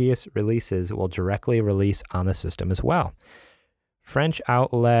and previous releases will directly release on the system as well. French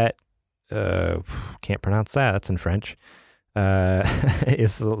outlet, can't pronounce that, that's in French,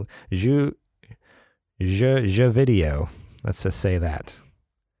 is Jeux Video. Let's just say that.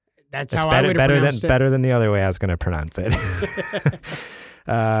 That's how I would have pronounced it. Better than the other way I was going to pronounce it.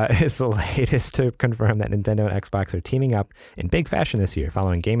 It's the latest to confirm that Nintendo and Xbox are teaming up in big fashion this year,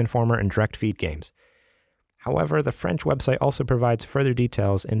 following Game Informer and Direct Feed Games. However, the French website also provides further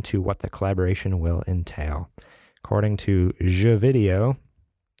details into what the collaboration will entail. According to Jeux Video,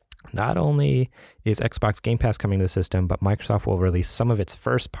 not only is Xbox Game Pass coming to the system, but Microsoft will release some of its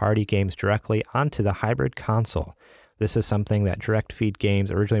first-party games directly onto the hybrid console. This is something that Direct Feed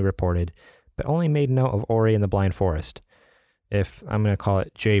Games originally reported, but only made note of Ori and the Blind Forest. I'm going to call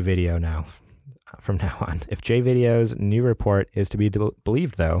it J Video now. From now on. If J-Video's new report is to be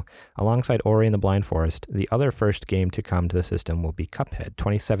believed, though, alongside Ori and the Blind Forest, the other first game to come to the system will be Cuphead,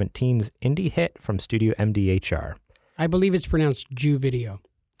 2017's indie hit from Studio MDHR. I believe it's pronounced Jew Video.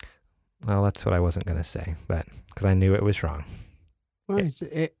 Well, that's what I wasn't going to say, but because I knew it was wrong. Well,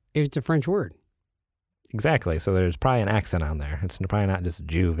 it's a French word. Exactly. So there's probably an accent on there. It's probably not just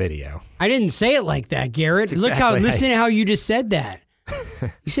Jew Video. I didn't say it like that, Garrett. Listen to how you just said that.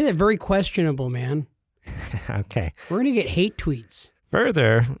 You say that very questionable, man. Okay. We're going to get hate tweets.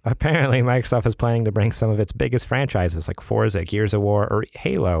 Further, apparently Microsoft is planning to bring some of its biggest franchises like Forza, Gears of War, or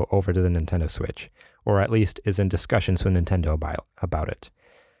Halo over to the Nintendo Switch, or at least is in discussions with Nintendo about it.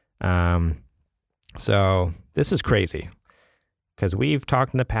 So this is crazy because we've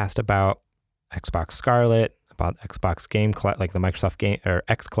talked in the past about Xbox Scarlet, about Xbox Game Cloud, like the Microsoft Game or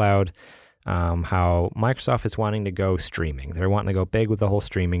xCloud, how Microsoft is wanting to go streaming. They're wanting to go big with the whole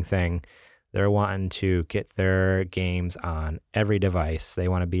streaming thing. They're wanting to get their games on every device. They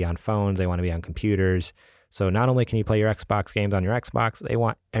want to be on phones. They want to be on computers. So not only can you play your Xbox games on your Xbox, they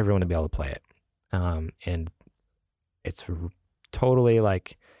want everyone to be able to play it. And it's totally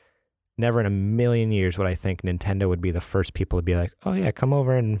like never in a million years would I think Nintendo would be the first people to be like, oh yeah, come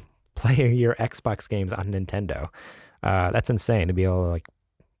over and play your Xbox games on Nintendo. That's insane to be able to like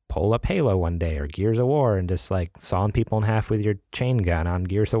pull up Halo one day or Gears of War and just like sawing people in half with your chain gun on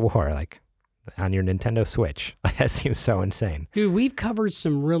Gears of War, like on your Nintendo Switch. That seems so insane. Dude, we've covered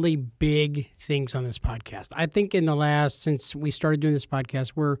some really big things on this podcast. I think in the last, since we started doing this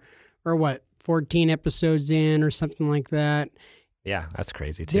podcast, we're what, 14 episodes in or something like that. Yeah, that's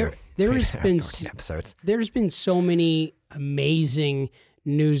crazy too. There's been 14 episodes. There's been so many amazing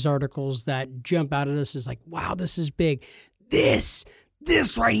news articles that jump out at us as like, wow, this is big. This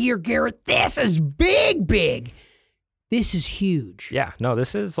right here, Garrett, this is big. This is huge. Yeah, no,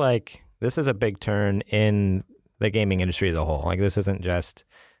 this is a big turn in the gaming industry as a whole. Like, this isn't just,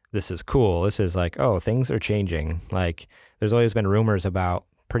 this is cool. This is like, oh, things are changing. Like, there's always been rumors about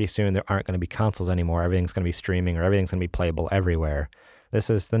pretty soon there aren't going to be consoles anymore. Everything's going to be streaming or everything's going to be playable everywhere. This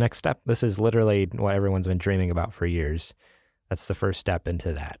is the next step. This is literally what everyone's been dreaming about for years. That's the first step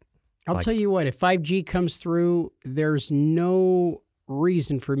into that. I'll tell you what, if 5G comes through, there's no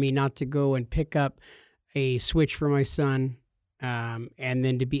reason for me not to go and pick up a Switch for my son, and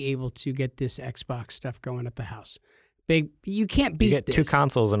then to be able to get this Xbox stuff going at the house. You can't beat this. You get two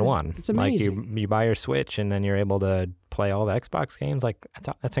consoles in one. It's amazing. Like you buy your Switch and then you're able to play all the Xbox games. Like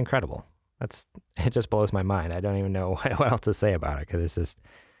that's incredible. It just blows my mind. I don't even know what else to say about it because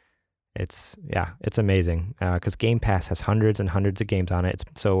it's amazing. Because Game Pass has hundreds and hundreds of games on it.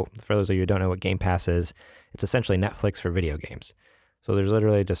 So for those of you who don't know what Game Pass is, it's essentially Netflix for video games. So there's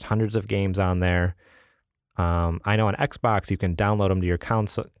literally just hundreds of games on there. I know on Xbox you can download them to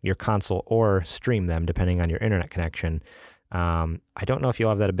your console or stream them depending on your internet connection. I don't know if you'll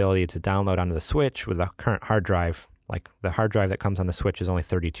have that ability to download onto the Switch with the current hard drive. Like the hard drive that comes on the Switch is only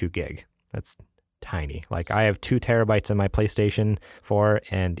 32 gig. That's tiny. Like I have 2 terabytes in my PlayStation 4,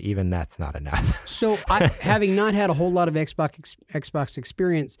 and even that's not enough. So having not had a whole lot of Xbox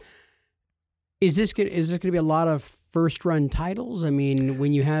experience, is this going to be a lot of first-run titles? I mean,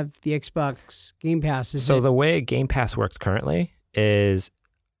 when you have the Xbox Game Pass, the way Game Pass works currently is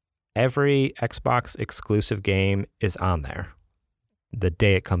every Xbox exclusive game is on there the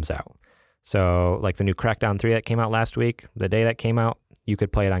day it comes out. So, like the new Crackdown 3 that came out last week, the day that came out, you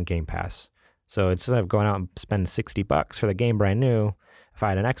could play it on Game Pass. So instead of going out and spending $60 for the game brand new, if I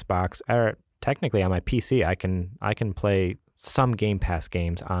had an Xbox, or technically on my PC, I can play some Game Pass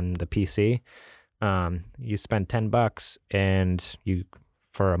games on the PC. You spend $10 and you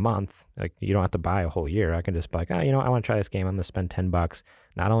for a month, like you don't have to buy a whole year. I can just be like, I want to try this game. I'm going to spend $10.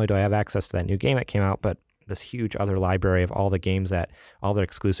 Not only do I have access to that new game that came out, but this huge other library of all the games all the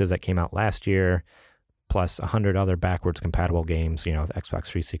exclusives that came out last year, plus 100 other backwards compatible games, the Xbox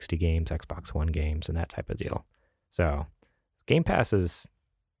 360 games, Xbox One games, and that type of deal. So Game Pass is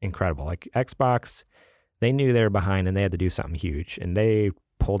incredible. Like Xbox, they knew they were behind and they had to do something huge, and they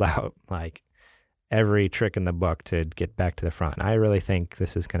pulled out like every trick in the book to get back to the front. And I really think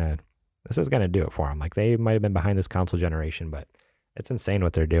this is gonna do it for them. Like they might have been behind this console generation, but it's insane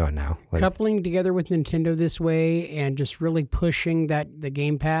what they're doing now. Coupling together with Nintendo this way and just really pushing the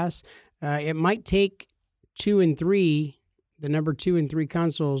Game Pass, it might take 2 and 3, the number 2 and 3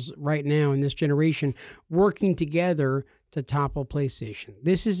 consoles right now in this generation, working together to topple PlayStation.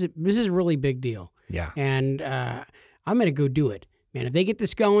 This is a really big deal. Yeah. And I'm going to go do it. Man, if they get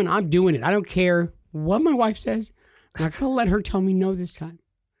this going, I'm doing it. I don't care what my wife says. I'm not going to let her tell me no this time.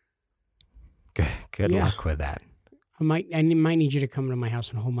 Good luck with that. I might need you to come to my house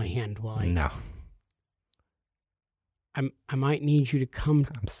and hold my hand while I... No. I might need you to come...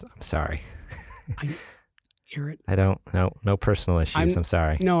 I'm sorry. Garrett. I don't... No personal issues. I'm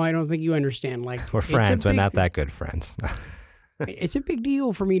sorry. No, I don't think you understand. Like we're friends, but not that good friends. It's a big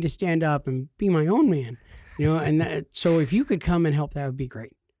deal for me to stand up and be my own man. And so if you could come and help, that would be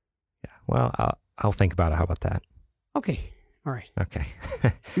great. Yeah. Well, I'll think about it. How about that? Okay. All right. Okay.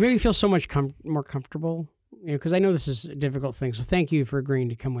 You made me feel so much more comfortable, because I know this is a difficult thing. So thank you for agreeing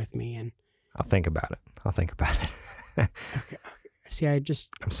to come with me. And I'll think about it. Okay. See, I'm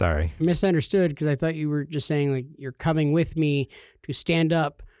sorry. Misunderstood because I thought you were just saying like you're coming with me to stand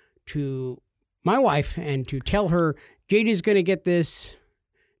up to my wife and to tell her JD's going to get this.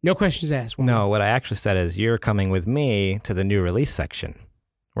 No questions asked. No, what I actually said is you're coming with me to the new release section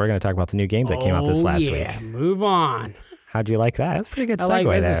We're going to talk about the new games that came out this last week. Move on. How'd you like that? That's a pretty good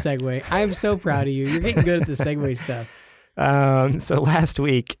segue That's a segue. I'm so proud of you. You're getting good at the segue stuff. So last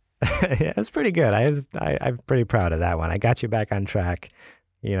week, it was pretty good. I'm pretty proud of that one. I got you back on track.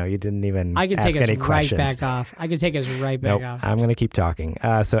 You didn't even ask any questions. I can take us right back off. Nope, I'm going to keep talking.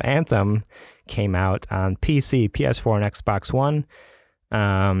 So Anthem came out on PC, PS4, and Xbox One.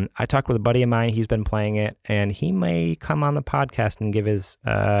 I talked with a buddy of mine. He's been playing it, and he may come on the podcast and give his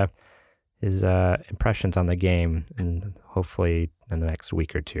impressions on the game, and hopefully in the next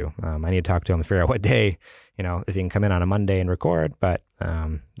week or two. I need to talk to him and figure out what day, if he can come in on a Monday and record, but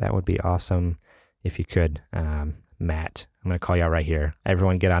that would be awesome if you could. Matt, I'm going to call you out right here.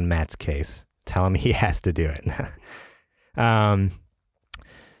 Everyone get on Matt's case. Tell him he has to do it.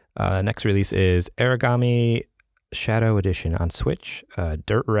 Next release is Origami Shadow Edition on Switch,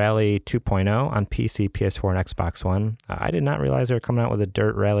 Dirt Rally 2.0 on PC, PS4, and Xbox One. I did not realize they were coming out with a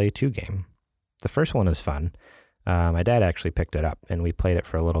Dirt Rally 2 game. The first one was fun. My dad actually picked it up, and we played it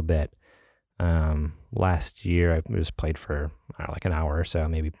for a little bit. Last year, I just played for like an hour or so,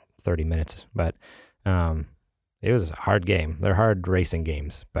 maybe 30 minutes. But it was a hard game. They're hard racing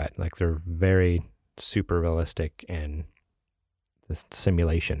games, but they're very super realistic in the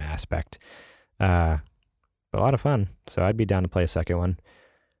simulation aspect. But a lot of fun, so I'd be down to play a second one.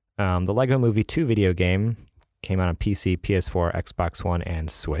 The Lego Movie 2 video game came out on PC, PS4, Xbox One, and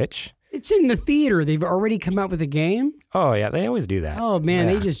Switch. It's in the theater. They've already come out with a game? Oh, yeah, they always do that. Oh, man,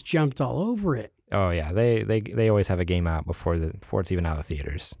 They just jumped all over it. Oh, yeah, they always have a game out before it's even out of the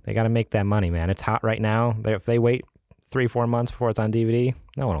theaters. They got to make that money, man. It's hot right now. If they wait 3-4 months before it's on DVD,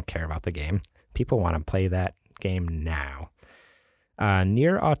 no one will care about the game. People want to play that game now.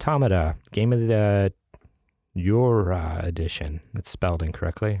 Nier Automata, game of the Yura edition. It's spelled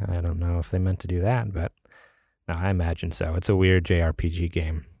incorrectly. I don't know if they meant to do that, but no, I imagine so. It's a weird JRPG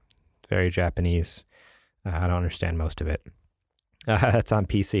game. Very Japanese. I don't understand most of it. It's on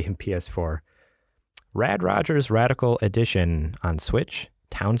PC and PS4. Rad Rogers Radical Edition on Switch.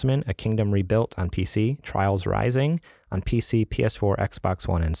 Townsman, A Kingdom Rebuilt on PC. Trials Rising on PC, PS4, Xbox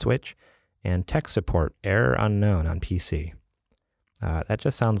One, and Switch. And Tech Support, Error Unknown on PC. That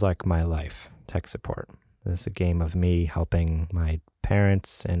just sounds like my life, tech support. This is a game of me helping my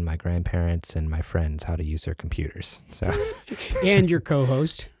parents and my grandparents and my friends how to use their computers. So, and your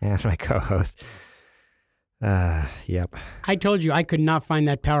co-host. And my co-host. Yep. I told you I could not find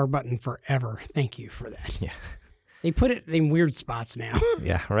that power button forever. Thank you for that. Yeah. They put it in weird spots now.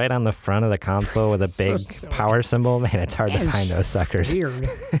 Yeah, right on the front of the console with a big power symbol. Man, it's hard to find those suckers. Weird.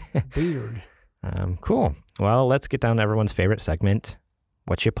 Weird. Cool. Well, let's get down to everyone's favorite segment.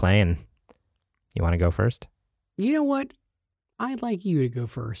 What you playing? You want to go first? You know what? I'd like you to go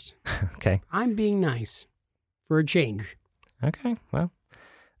first. Okay. I'm being nice for a change. Okay. Well,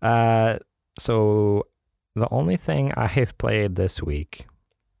 so the only thing I have played this week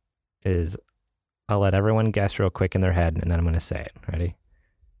is, I'll let everyone guess real quick in their head, and then I'm going to say it. Ready?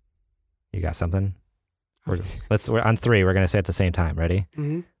 You got something? We're on three. We're going to say it at the same time. Ready?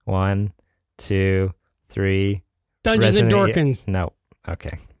 Mm-hmm. 1, 2, 3. Dungeons and Dorkins. No.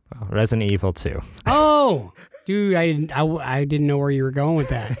 Okay. Well, Resident Evil 2. Oh, dude, I didn't know where you were going with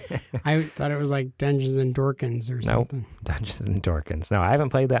that. I thought it was like Dungeons and Dorkins or something. Nope. Dungeons and Dorkins. No, I haven't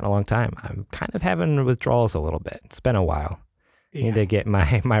played that in a long time. I'm kind of having withdrawals a little bit. It's been a while. Yeah. Need to get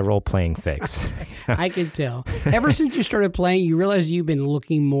my role-playing fix. I can tell. Ever since you started playing, you realize you've been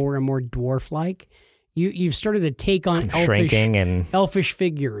looking more and more dwarf-like. You've started to take on elfish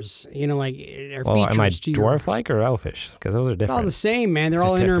figures. Like features. Am I dwarf-like or elfish? Because those are different. It's all the same, man. They're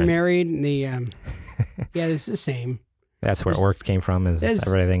all intermarried. And yeah, it's the same. That's where orcs came from. Is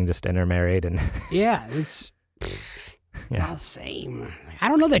everything just intermarried and? Yeah, it's all the same. I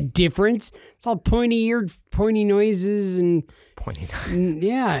don't know the difference. It's all pointy-eared, pointy noises and pointy noises.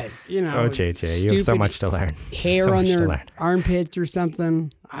 Yeah, Oh, JJ, you have so much to learn. Hair on their armpits or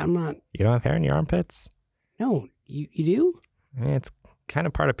something. I'm not. You don't have hair in your armpits? No, you do? I mean, it's kind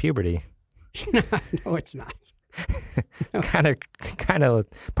of part of puberty. No, it's not. No. Kind of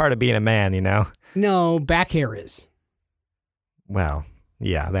part of being a man, No, back hair is. Well,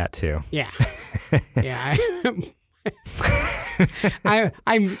 yeah, that too. Yeah. Yeah.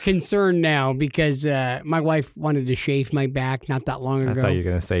 I'm concerned now because my wife wanted to shave my back not that long ago. I thought you were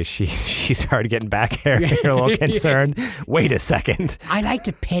going to say she started getting back hair. You're a little concerned. Yeah. Wait a second. I like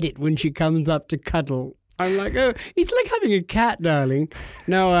to pet it when she comes up to cuddle. I'm like, oh, it's like having a cat, darling.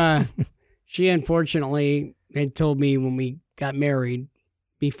 No, she unfortunately had told me when we got married,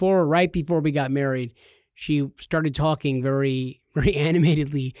 right before we got married, she started talking very, very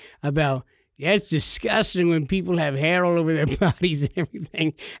animatedly about It's disgusting when people have hair all over their bodies and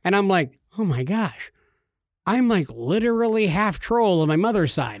everything. And I'm like, oh my gosh. I'm like literally half troll on my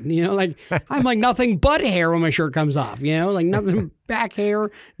mother's side, like I'm like nothing but hair when my shirt comes off, like nothing back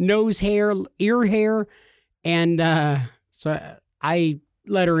hair, nose hair, ear hair. And so I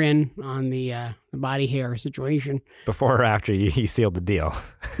let her in on the body hair situation. Before or after you sealed the deal?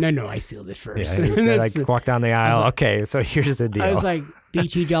 No, I sealed it first. Yeah, you like walk down the aisle. Like, okay, so here's the deal. I was like,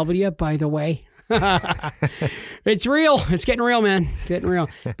 BTW, by the way. It's real. It's getting real, man. It's getting real.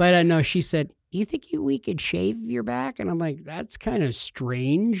 But no, she said, you think we could shave your back? And I'm like, that's kind of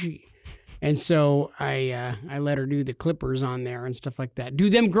strange. And so I let her do the clippers on there and stuff like that. Do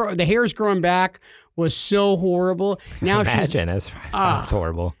them grow? The hair's growing back was so horrible. Now Imagine, it sounds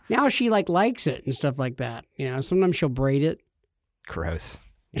horrible. Now she likes it and stuff like that. Sometimes she'll braid it. Gross.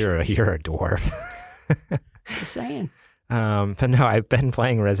 You're a dwarf. Just saying. But no, I've been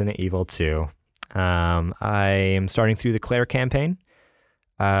playing Resident Evil 2. I am starting through the Claire campaign,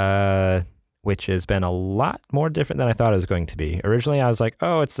 which has been a lot more different than I thought it was going to be. Originally, I was like,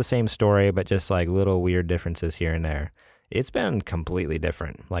 oh, it's the same story, but just like little weird differences here and there. It's been completely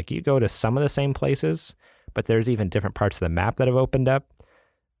different. Like you go to some of the same places, but there's even different parts of the map that have opened up,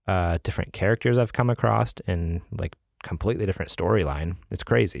 different characters I've come across, and like completely different storyline. It's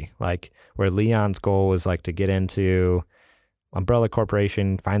crazy. Like where Leon's goal was like to get into Umbrella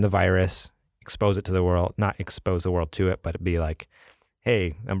Corporation, find the virus, expose it to the world, not expose the world to it, but it'd be like,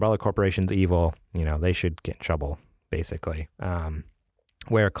 hey, Umbrella Corporation's evil, they should get in trouble, basically.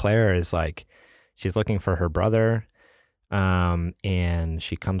 Where Claire is like, she's looking for her brother, and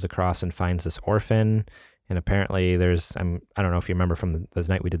she comes across and finds this orphan, and apparently there's, I don't know if you remember from the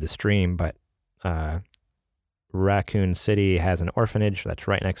night we did the stream, but Raccoon City has an orphanage that's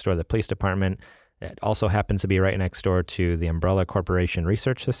right next door to the police department. It also happens to be right next door to the Umbrella Corporation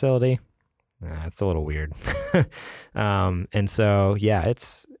research facility. It's a little weird. And so, yeah,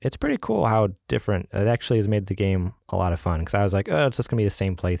 it's pretty cool how different it actually has made the game a lot of fun. Because I was like, oh, it's just going to be the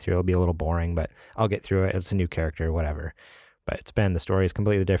same playthrough. It'll be a little boring, but I'll get through it. It's a new character, whatever. But the story is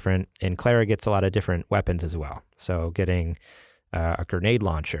completely different. And Clara gets a lot of different weapons as well. So getting a grenade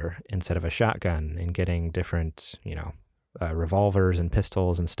launcher instead of a shotgun, and getting different, revolvers and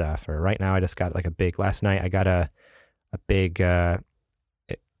pistols and stuff. Or right now I just got last night I got a big,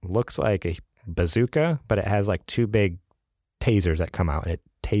 it looks like a bazooka, but it has like two big tasers that come out, and it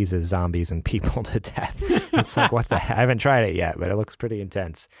tases zombies and people to death. It's like, what the heck? I haven't tried it yet, but it looks pretty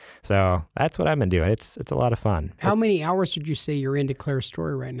intense. So that's what I've been doing. It's a lot of fun. How many hours would you say you're into Claire's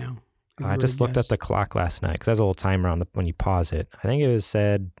story right now? I just looked at the clock last night because there's a little timer on when you pause it. I think it was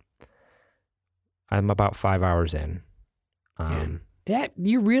said I'm about 5 hours in.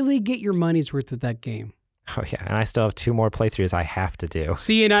 You really get your money's worth with that game. Oh yeah, and I still have 2 more playthroughs I have to do.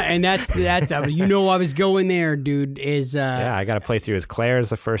 See, and that's I was going there, dude. Yeah, I got to play through as Claire as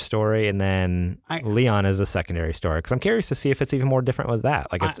the first story, and then Leon as the secondary story. Because I'm curious to see if it's even more different with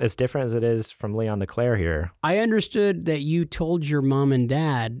that. Like it's as different as it is from Leon to Claire here. I understood that you told your mom and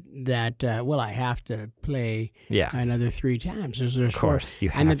dad that I have to play another 3 times. Of course, you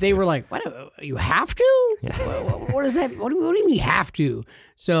have to. And that they were like, "What? You have to? Yeah. What is that? What do you mean you have to?"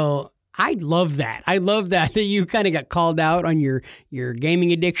 So. I love that. I love that you kind of got called out on your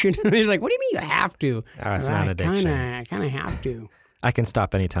gaming addiction. They're like, what do you mean you have to? Oh, it's not addiction. I kind of have to. I can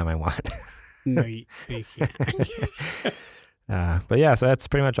stop anytime I want. No, you can't. But yeah, so that's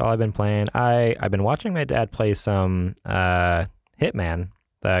pretty much all I've been playing. I've been watching my dad play some Hitman,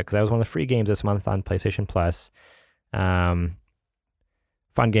 because that was one of the free games this month on PlayStation Plus. Fun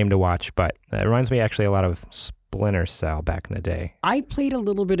game to watch, but it reminds me actually a lot of Splinter Cell back in the day. I played a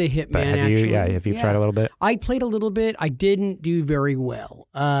little bit of Hitman, but have you tried a little bit? I played a little bit. I didn't do very well.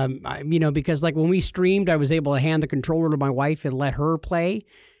 Because like when we streamed, I was able to hand the controller to my wife and let her play,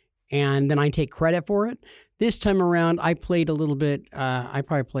 and then I take credit for it. This time around, I played a little bit. I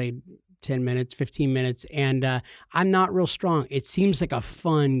probably played 10 minutes, 15 minutes, and I'm not real strong. It seems like a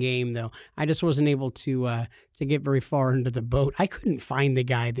fun game, though. I just wasn't able to get very far into the boat. I couldn't find the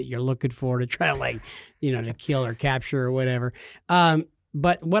guy that you're looking for to try to to kill or capture or whatever.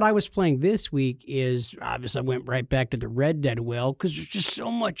 But what I was playing this week is, obviously I went right back to the Red Dead well, because there's just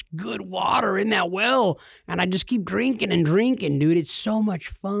so much good water in that well, and I just keep drinking and drinking, dude. It's so much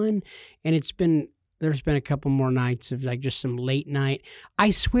fun, and there's been a couple more nights of just some late night.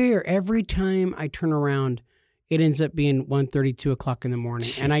 I swear, every time I turn around, it ends up being 1:30, 2 o'clock in the morning.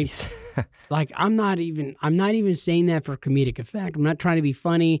 Jeez. And I'm not even saying that for comedic effect. I'm not trying to be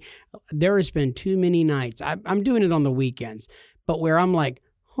funny. There has been too many nights. I'm doing it on the weekends, but where I'm like,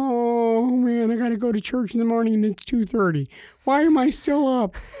 oh man, I got to go to church in the morning and it's 2:30. Why am I still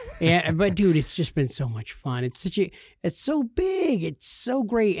up? But dude, it's just been so much fun. It's so big. It's so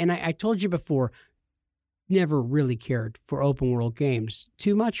great. And I told you before, never really cared for open world games.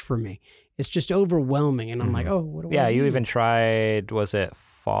 Too much for me. It's just overwhelming, and I'm like, oh, what do I do? You even tried, was it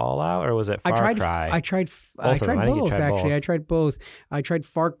Fallout or was it Far Cry? I tried both, actually. I tried both. I tried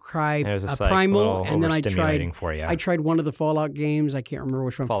Far Cry Primal, and then I tried one of the Fallout games. I can't remember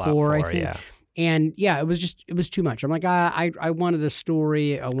which one. Fallout 4, I think. Yeah. And yeah, it was too much. I'm like, I wanted a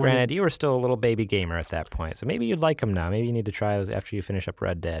story. Granted, you were still a little baby gamer at that point, so maybe you'd like them now. Maybe you need to try those after you finish up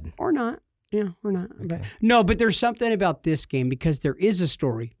Red Dead. Or not. Yeah, or not. Okay. But there's something about this game because there is a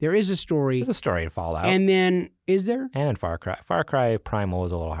story. There's a story in Fallout. And then, is there? And in Far Cry. Far Cry Primal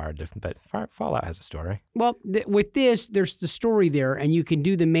was a little hard, but Fallout has a story. Well, with this, there's the story there, and you can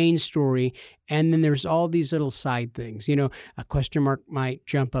do the main story, and then there's all these little side things. You know, a question mark might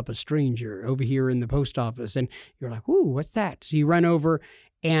jump up a stranger over here in the post office, and you're like, ooh, what's that? So you run over.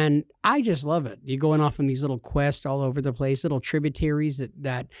 And I just love it. You're going off on these little quests all over the place, little tributaries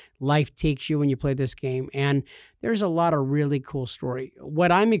that life takes you when you play this game. And there's a lot of really cool story.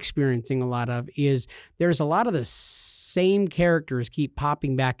 What I'm experiencing a lot of is there's a lot of the same characters keep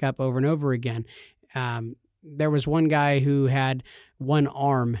popping back up over and over again. There was one guy who had one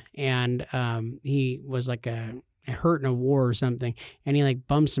arm, and he was like hurt in a war or something, and he like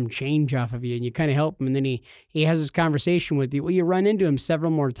bumps some change off of you, and you kind of help him, and then he has this conversation with you. Well, you run into him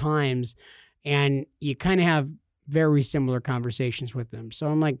several more times, and you kind of have very similar conversations with them. So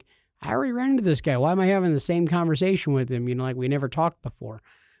I'm like, I already ran into this guy. Why am I having the same conversation with him? You know, like we never talked before.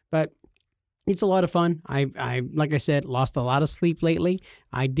 But it's a lot of fun. I like I said, lost a lot of sleep lately.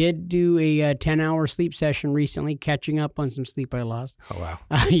 I did do a 10-hour sleep session recently, catching up on some sleep I lost. Oh, wow.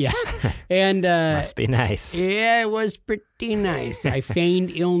 Yeah. And must be nice. Yeah, it was pretty nice. I feigned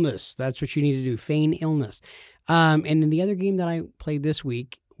illness. That's what you need to do, feign illness. And then the other game that I played this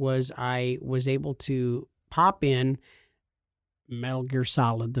week was I was able to pop in Metal Gear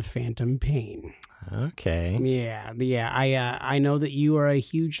Solid: The Phantom Pain. Okay. Yeah. I know that you are a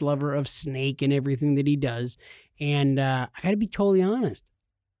huge lover of Snake and everything that he does, and I got to be totally honest.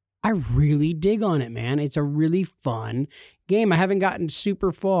 I really dig on it, man. It's a really fun game. I haven't gotten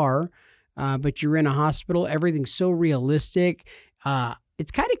super far, but you're in a hospital. Everything's so realistic.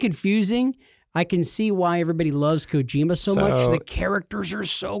 It's kind of confusing. I can see why everybody loves Kojima so much. The characters are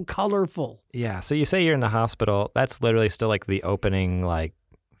so colorful. Yeah. So you say you're in the hospital. That's literally still like the opening, like,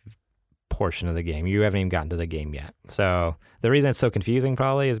 portion of the game. You haven't even gotten to the game yet. So the reason it's so confusing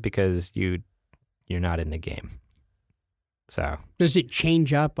probably is because you're not in the game. So does it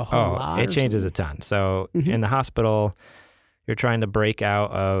change up a whole lot? It changes a ton. So in the hospital, you're trying to break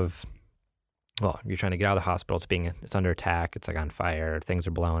out of. Well, you're trying to get out of the hospital. It's under attack. It's like on fire. Things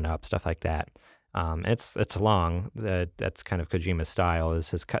are blowing up. Stuff like that. It's long. That's kind of Kojima's style. Is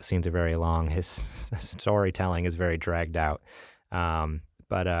his cutscenes are very long. His storytelling is very dragged out.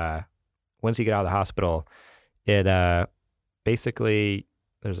 But once you get out of the hospital, it basically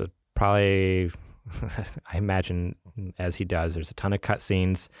there's probably I imagine as he does, there's a ton of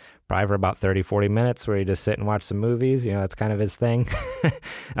cutscenes, probably for about 30, 40 minutes where you just sit and watch some movies. You know, that's kind of his thing.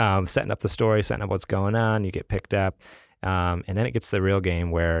 Setting up the story, setting up what's going on, you get picked up. And then it gets to the real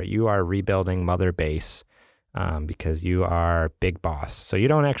game where you are rebuilding Mother Base because you are Big Boss. So you're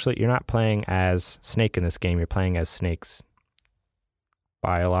not playing as Snake in this game. You're playing as Snake's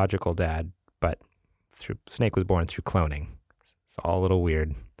biological dad, but Snake was born through cloning. It's all a little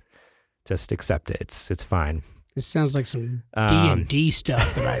weird. Just accept it. It's fine. This sounds like some D&D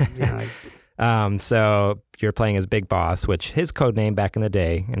stuff that so you're playing as Big Boss, which his code name back in the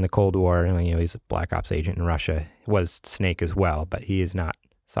day in the Cold War, he's a Black Ops agent in Russia, was Snake as well, but he is not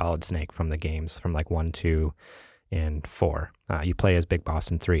Solid Snake from the games from like 1, 2, and 4. You play as Big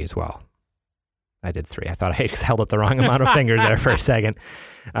Boss in 3 as well. I did 3. I thought I held up the wrong amount of fingers there for a second.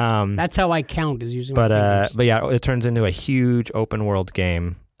 That's how I count, is using my fingers. But yeah, it turns into a huge open world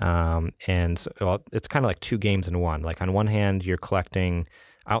game. And so, it's kind of like 2 games in one. Like on one hand, you're collecting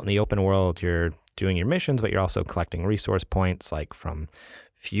out in the open world, you're doing your missions, but you're also collecting resource points, like from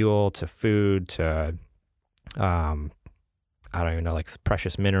fuel to food to, I don't even know, like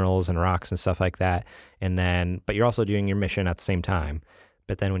precious minerals and rocks and stuff like that. But you're also doing your mission at the same time.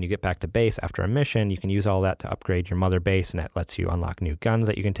 But then when you get back to base after a mission, you can use all that to upgrade your Mother Base, and it lets you unlock new guns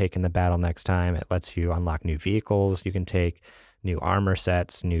that you can take in the battle next time. It lets you unlock new vehicles you can take, new armor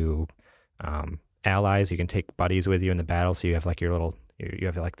sets, new allies. You can take buddies with you in the battle. So you have like you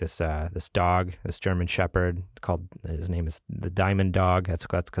have like this dog, this German Shepherd his name is the Diamond Dog. That's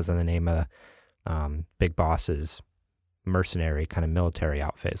because of the name of Big Boss's mercenary kind of military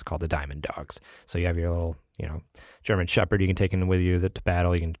outfit. It's called the Diamond Dogs. So you have your little, German Shepherd you can take in with you to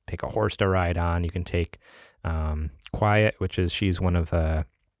battle. You can take a horse to ride on. You can take Quiet, she's one of like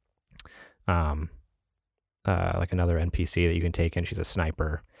another NPC that you can take in. She's a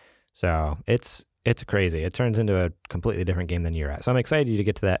sniper. So it's crazy. It turns into a completely different game than you're at. So I'm excited for you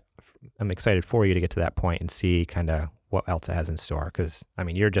to get to that point and see kind of what else it has in store. Because,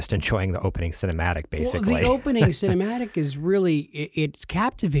 you're just enjoying the opening cinematic, basically. Well, the opening cinematic is really, it's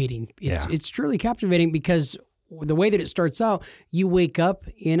captivating. It's truly captivating because the way that it starts out, you wake up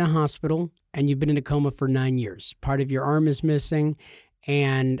in a hospital and you've been in a coma for 9 years. Part of your arm is missing.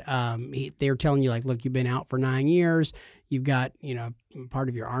 And they're telling you, like, look, you've been out for 9 years. You've got, part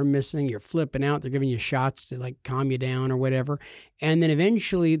of your arm missing. You're flipping out. They're giving you shots to, like, calm you down or whatever. And then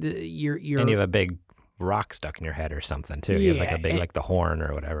eventually, you're and you have a big rock stuck in your head or something too. You have like a big, like the horn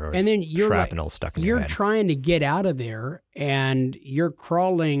or whatever. And then you're shrapnel stuck in your head. You're trying to get out of there, and you're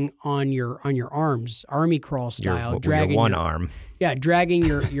crawling on your arms, army crawl style, dragging your arm. Yeah, dragging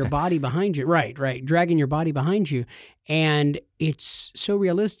your body behind you. Right, dragging your body behind you. And it's so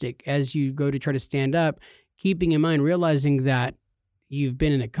realistic as you go to try to stand up, keeping in mind, realizing that you've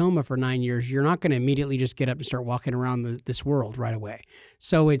been in a coma for 9 years. You're not going to immediately just get up and start walking around this world right away.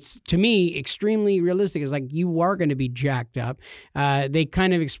 So it's, to me, extremely realistic. It's like you are going to be jacked up. They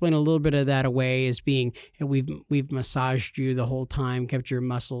kind of explain a little bit of that away as being, we've massaged you the whole time, kept your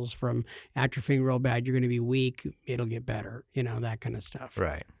muscles from atrophying real bad. You're going to be weak. It'll get better. That kind of stuff.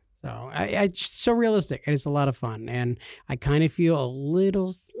 Right. So it's so realistic, and it's a lot of fun. And I kind of feel a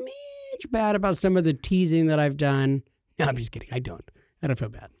little smidge bad about some of the teasing that I've done. No, I'm just kidding. I don't feel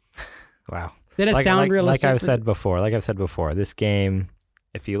bad. Wow. Did it sound realistic? Like I've said before, this game,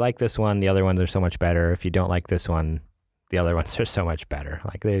 if you like this one, the other ones are so much better. If you don't like this one, the other ones are so much better.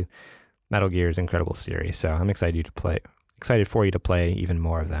 Like Metal Gear is an incredible series, so I'm excited for you to play even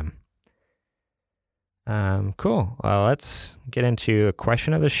more of them. Cool. Well, let's get into a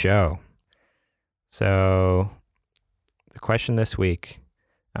question of the show. So the question this week,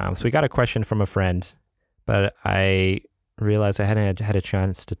 so we got a question from a friend, but I realized I hadn't had a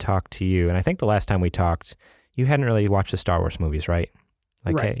chance to talk to you. And I think the last time we talked, you hadn't really watched the Star Wars movies, right?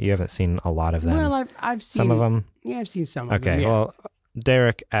 Like, right. You haven't seen a lot of them. Well, I've seen some of them. Yeah, I've seen some of them. Okay. Yeah. Well,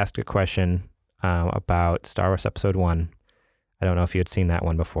 Derek asked a question about Star Wars Episode 1. I don't know if you had seen that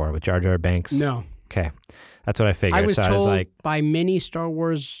one before with Jar Jar Binks. No. Okay. That's what I figured. I was told like, by many Star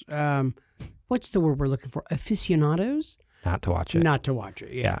Wars, what's the word we're looking for? Aficionados? Not to watch it. Not to watch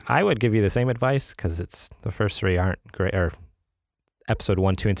it, yeah. I would give you the same advice because it's the first three aren't great, or episode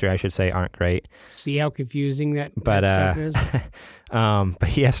 1, 2, and 3, I should say, aren't great. See how confusing that stuff is? But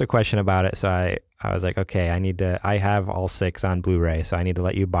he asked a question about it, so I was like, okay, I have all 6 on Blu-ray, so I need to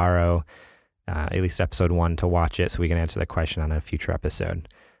let you borrow at least episode 1 to watch it so we can answer the question on a future episode.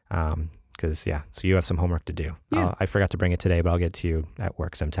 So you have some homework to do. Yeah. I forgot to bring it today, but I'll get to you at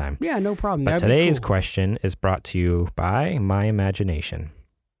work sometime. Yeah, no problem. But That'd today's be cool. question is brought to you by My Imagination.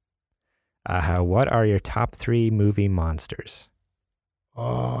 What are your top 3 movie monsters?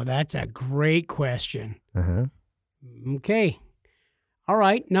 Oh, that's a great question. Uh-huh. Okay. All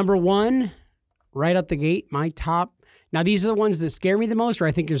right. Number 1, right out the gate, my top. Now, these are the ones that scare me the most, or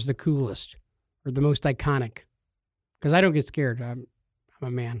I think is the coolest or the most iconic. Because I don't get scared. I'm a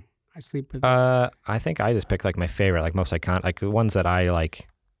man. I sleep with. I think I just picked like my favorite, like most iconic, like the ones that I like.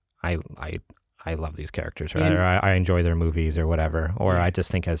 I love these characters, right? Or I enjoy their movies or whatever. Or I just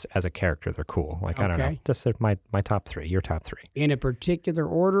think as a character they're cool. Like I don't know, just my top 3. Your top 3 in a particular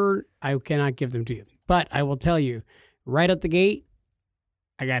order. I cannot give them to you, but I will tell you right at the gate.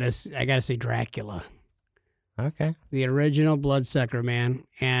 I gotta say Dracula. Okay. The original bloodsucker, man.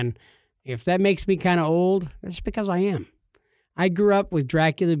 And if that makes me kind of old, that's because I am. I grew up with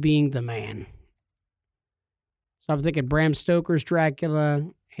Dracula being the man. So I'm thinking Bram Stoker's Dracula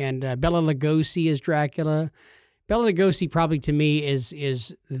and Bela Lugosi is Dracula. Bela Lugosi probably to me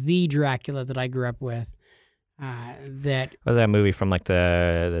is the Dracula that I grew up with. That was that a movie from like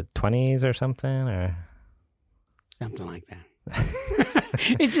the 20s or something, or something like that.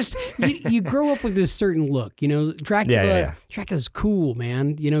 It's just you grow up with this certain look, Dracula. Yeah. Dracula's cool,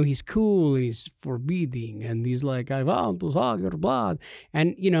 man. He's cool and he's forbidding, and he's like, I want to suck your blood,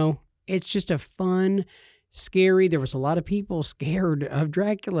 and it's just a fun, scary. There was a lot of people scared of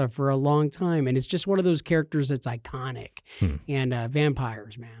Dracula for a long time, and it's just one of those characters that's iconic. And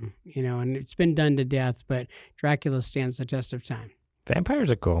vampires, man, and it's been done to death, but Dracula stands the test of time.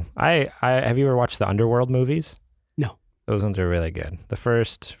 Vampires are cool. I have you ever watched the Underworld movies? No. Those ones are really good. The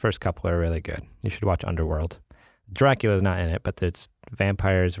first couple are really good. You should watch Underworld. Dracula's not in it, but it's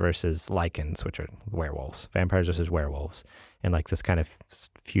vampires versus lycans, which are werewolves. Vampires versus werewolves, and like this kind of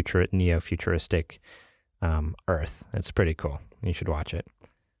neo-futuristic Earth. It's pretty cool. You should watch it.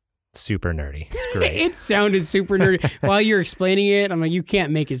 Super nerdy. It's great. It sounded super nerdy. While you're explaining it, I'm like, you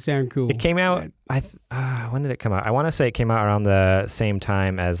can't make it sound cool. It came out, when did it come out? I want to say it came out around the same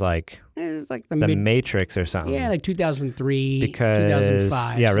time as like It's like the Matrix or something. Yeah, like 2003, because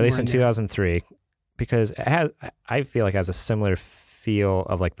 2005. Yeah, released in 2003. Because it has, I feel like it has a similar feel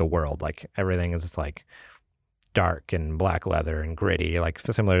of like the world. Like everything is just like dark and black leather and gritty, like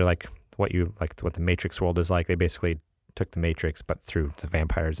similar to like what the Matrix world is like. They basically took the Matrix but threw the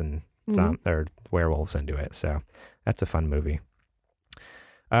vampires and or werewolves into it. So that's a fun movie.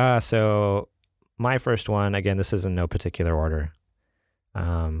 So my first one, again, this is in no particular order.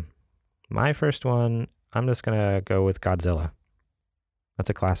 My first one, I'm just gonna go with Godzilla. That's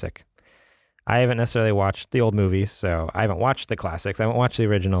a classic. I haven't necessarily watched the old movies, so I haven't watched the classics. I haven't watched the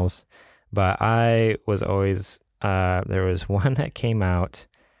originals, but I was always there was one that came out.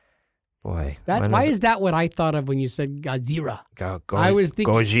 Boy, why is that what I thought of when you said Godzilla? I was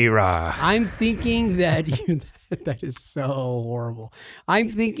thinking Gojira. I'm thinking that that is so horrible. I'm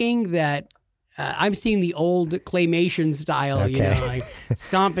thinking that I'm seeing the old claymation style, Okay. like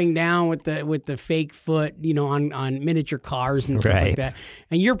stomping down with the fake foot, on miniature cars and stuff like that.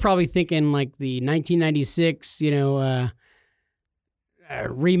 And you're probably thinking like the 1996,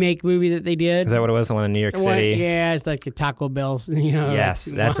 remake movie that they did. Is that what it was? The one in New York City? Yeah, it's like a Taco Bell. Yes,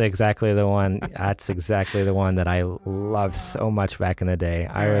 that's exactly the one. That's exactly the one that I loved so much back in the day.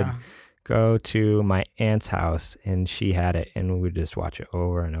 I would go to my aunt's house and she had it, and we would just watch it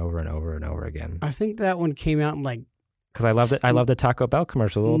over and over and over and over again. I think that one came out in like, because I loved it. I loved the Taco Bell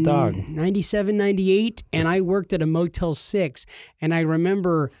commercial, the little dog. 97, 98, and I worked at a Motel 6, and I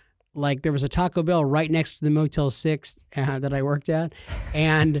remember like there was a Taco Bell right next to the Motel 6 that I worked at,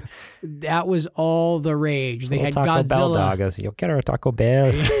 and that was all the rage. They had Taco Godzilla. Bell dog goes, "Yo quiero Taco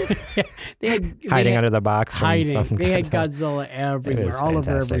Bell." Hiding under the box. They had Godzilla. Godzilla everywhere, all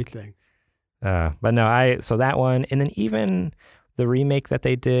over everything. But no, so that one, and then even the remake that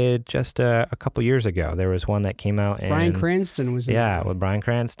they did just a couple years ago, there was one that came out. Bryan Cranston was in it. With Bryan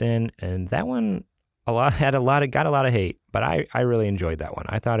Cranston, and that one got a lot of hate, but I really enjoyed that one.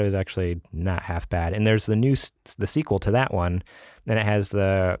 I thought it was actually not half bad. And there's the sequel to that one, and it has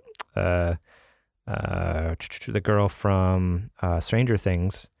the girl from Stranger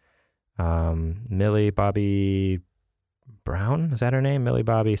Things, Millie Bobby Brown, is that her name? Millie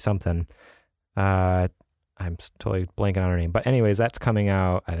Bobby something. I'm totally blanking on her name, but anyways, that's coming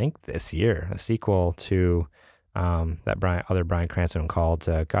out I think this year. A sequel to that Bryan Cranston called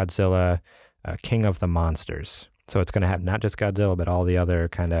Godzilla. King of the Monsters. So it's going to have not just Godzilla, but all the other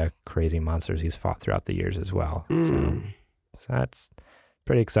kind of crazy monsters he's fought throughout the years as well. So that's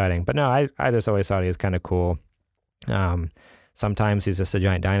pretty exciting. But no, I just always thought he was kind of cool. Sometimes he's just a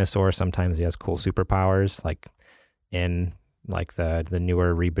giant dinosaur. Sometimes he has cool superpowers, like in like the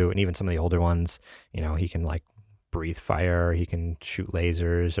newer reboot and even some of the older ones. He can like breathe fire, or he can shoot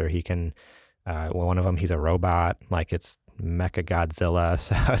lasers, or he can. One of them, he's a robot. Like it's Mecha Godzilla.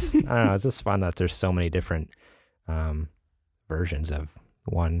 So I don't know. It's just fun that there's so many different versions of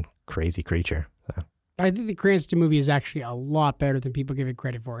one crazy creature. So I think the Cranston movie is actually a lot better than people give it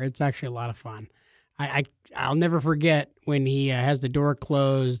credit for. It's actually a lot of fun. I'll never forget when he has the door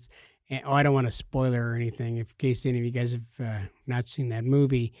closed. And, I don't want to spoil it or anything in case any of you guys have not seen that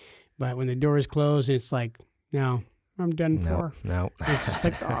movie. But when the door is closed, and it's like, no, I'm done for. No. It's just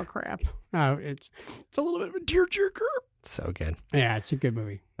like, oh, crap. Oh, it's a little bit of a tearjerker. So good. Yeah, it's a good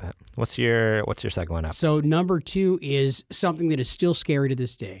movie. What's your second one up? So number 2 is something that is still scary to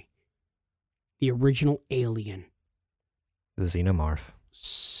this day. The original Alien. The Xenomorph.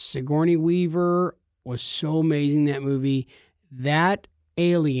 Sigourney Weaver was so amazing, that movie. That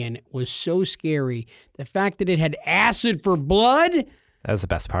alien was so scary. The fact that it had acid for blood. That was the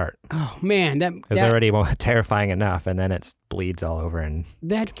best part. Oh, man. It was already terrifying enough, and then it bleeds all over. And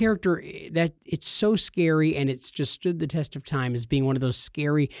that character, it's so scary, and it's just stood the test of time as being one of those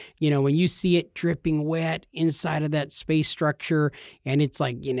scary, when you see it dripping wet inside of that space structure, and it's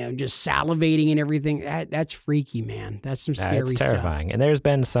like, just salivating and everything. That's freaky, man. That's some scary stuff. It's terrifying. And there's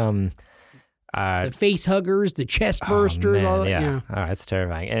been some... the face huggers, the chest bursters. All that, yeah. Oh, it's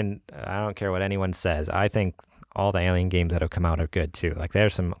terrifying. And I don't care what anyone says. I think all the Alien games that have come out are good too. Like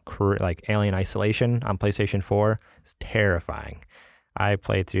there's some like Alien Isolation on PlayStation 4. It's terrifying. I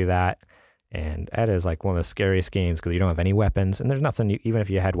played through that, and that is like one of the scariest games because you don't have any weapons, and there's nothing. Even if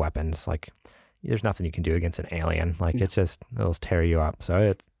you had weapons, like there's nothing you can do against an alien. Like it'll tear you up.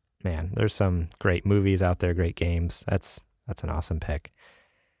 So man, there's some great movies out there, great games. That's an awesome pick.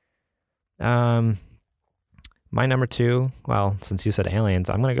 My number 2, well, since you said Aliens,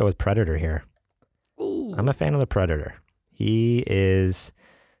 I'm going to go with Predator here. Ooh. I'm a fan of the Predator. He is,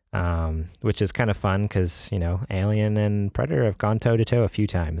 which is kind of fun because, Alien and Predator have gone toe-to-toe a few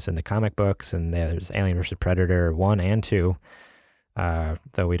times in the comic books, and there's Alien vs. Predator 1 and 2,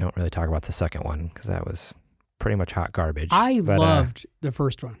 though we don't really talk about the second one because that was pretty much hot garbage. I loved the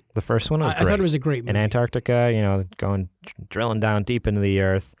first one. The first one was great. I thought it was a great movie. In Antarctica, drilling down deep into the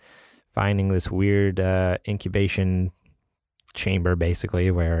earth, finding this weird incubation chamber, basically,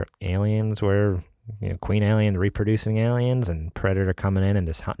 where aliens were, Queen Alien reproducing aliens, and Predator coming in and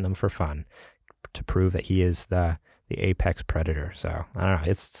just hunting them for fun to prove that he is the apex predator. So, I don't know,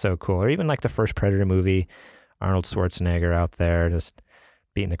 it's so cool. Or even like the first Predator movie, Arnold Schwarzenegger out there just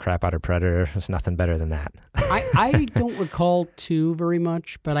beating the crap out of Predator. There's nothing better than that. I don't recall 2 very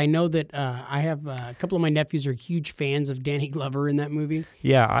much, but I know that I have a couple of my nephews are huge fans of Danny Glover in that movie.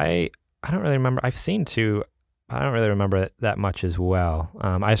 Yeah, I don't really remember. I've seen 2. I don't really remember it that much as well.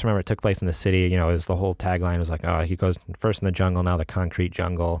 I just remember it took place in the city. It was the whole tagline was like, oh, he goes first in the jungle, now the concrete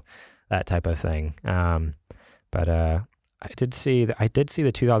jungle, that type of thing. But I did see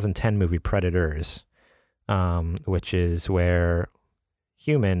the 2010 movie Predators, which is where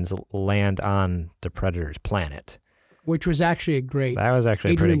humans land on the Predator's planet. Which was actually a great. That was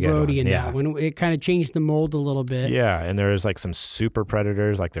actually Adrian a pretty good Brody one. in that one. It kind of changed the mold a little bit. Yeah, and there's like some super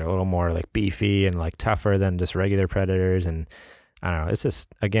predators, like they're a little more like beefy and like tougher than just regular predators. And I don't know, it's just,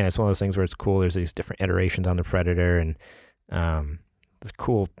 again, it's one of those things where it's cool. There's these different iterations on the Predator, and the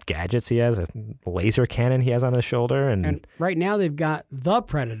cool gadgets he has, a laser cannon he has on his shoulder. And right now they've got the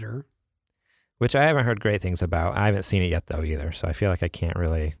Predator, which I haven't heard great things about. I haven't seen it yet though either, so I feel like I can't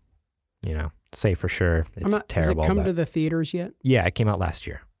really, say for sure it's terrible. Has it come to the theaters yet? Yeah, it came out last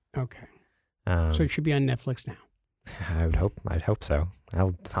year. Okay. So it should be on Netflix now. I'd hope so.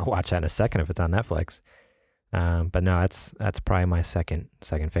 I'll watch that in a second if it's on Netflix. But no, that's probably my second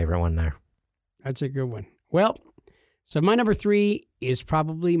favorite one there. That's a good one. Well, so my number 3 is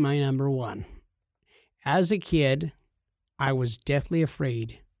probably my number 1. As a kid, I was deathly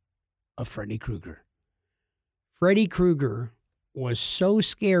afraid of Freddy Krueger. Freddy Krueger was so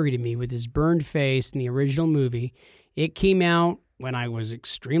scary to me with his burned face in the original movie. It came out when I was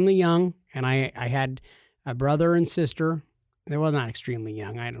extremely young, and I had a brother and sister. They were not extremely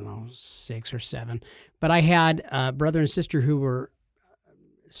young. I don't know, 6 or 7. But I had a brother and sister who were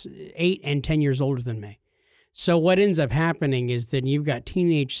 8 and 10 years older than me. So what ends up happening is that you've got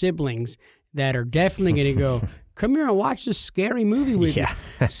teenage siblings that are definitely going to go, come here and watch this scary movie with you.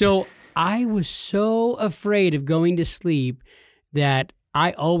 So I was so afraid of going to sleep that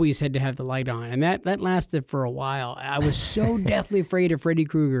I always had to have the light on. And that lasted for a while. I was so deathly afraid of Freddy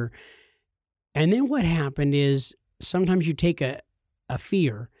Krueger. And then what happened is sometimes you take a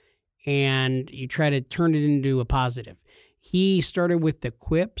fear and you try to turn it into a positive. He started with the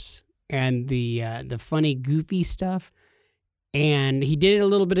quips and the funny, goofy stuff. And he did it a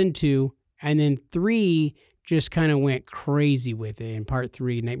little bit in 2. And then 3 just kind of went crazy with it in part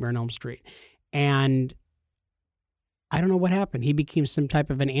 3, Nightmare on Elm Street. And I don't know what happened. He became some type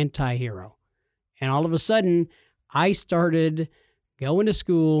of an anti-hero. And all of a sudden, I started going to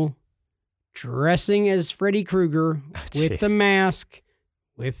school, dressing as Freddy Krueger with the mask,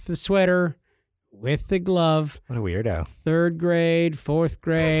 with the sweater, with the glove. What a weirdo. 3rd grade, 4th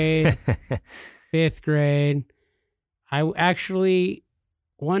grade, 5th grade. I actually,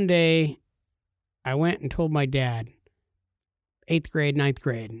 one day, I went and told my dad, 8th grade, 9th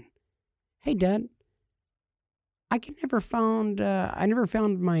grade, hey, Dad, I never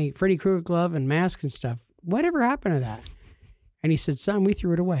found my Freddy Krueger glove and mask and stuff. Whatever happened to that? And he said, son, we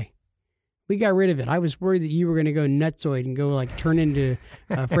threw it away. We got rid of it. I was worried that you were going to go nutsoid and go like turn into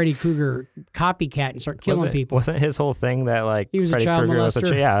a Freddy Krueger copycat and start killing people. Wasn't his whole thing that like he was Freddy a child Krueger molester?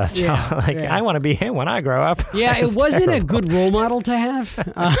 was I want to be him when I grow up. Yeah, it wasn't terrible. A good role model to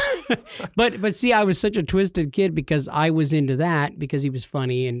have. But see, I was such a twisted kid because I was into that because he was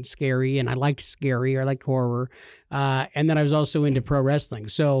funny and scary, and I liked scary. I liked horror. And then I was also into pro wrestling.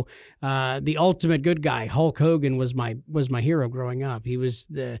 So the ultimate good guy, Hulk Hogan, was my hero growing up. He was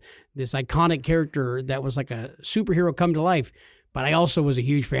this iconic character that was like a superhero come to life. But I also was a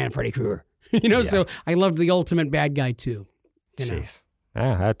huge fan of Freddy Krueger. So I loved the ultimate bad guy too. Jeez.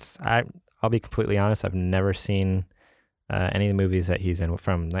 Yeah, I'll be completely honest. I've never seen any of the movies that he's in,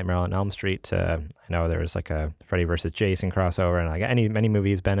 from Nightmare on Elm Street to, I know there was like a Freddy versus Jason crossover, and like any movie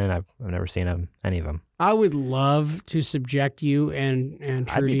he's been in, I've never seen any of them. I would love to subject you and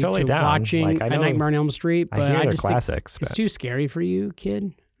Trudy totally to down. watching like, A Nightmare on Elm Street, but I hear they're just classics. Think it's too scary for you,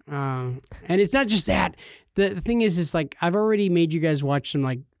 kid. And it's not just that. The thing is like I've already made you guys watch some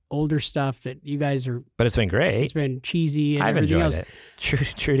like older stuff that you guys are. But it's been great. It's been cheesy and I've everything enjoyed else.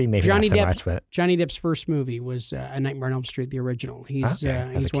 it. Trudy maybe not so much, but Johnny Depp's first movie was A Nightmare on Elm Street, the original. He's As a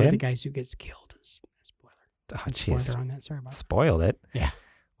one of kid? the guys who gets killed. Spoiler. oh jeez, Spoiler on that. Sorry about that. spoiled it. Yeah.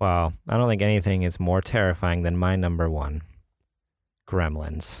 Well, I don't think anything is more terrifying than my number one,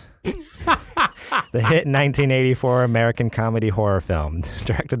 Gremlins. The hit 1984 American comedy horror film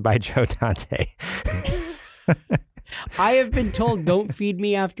directed by Joe Dante. I have been told don't feed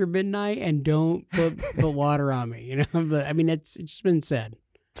me after midnight and don't put water on me. You know, but I mean it's just been said.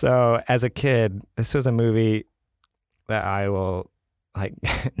 So as a kid, this was a movie that I will like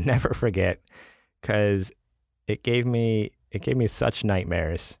never forget because it gave me such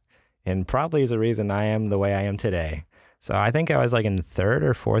nightmares, and probably is the reason I am the way I am today. So I think I was like in 3rd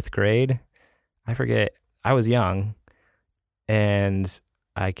or 4th grade. I forget. I was young, and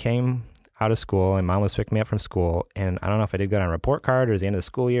I came out of school, and Mom was picking me up from school, and I don't know if I did good on a report card or it was the end of the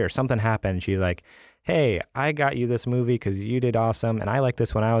school year or something happened. She's like, hey, I got you this movie because you did awesome, and I liked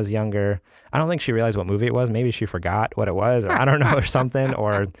this when I was younger. I don't think she realized what movie it was. Maybe she forgot what it was, or I don't know, or something,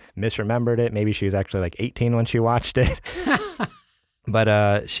 or misremembered it. Maybe she was actually like 18 when she watched it.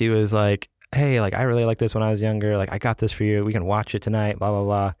 But she was like, hey, like I really liked this when I was younger. Like I got this for you. We can watch it tonight, blah, blah,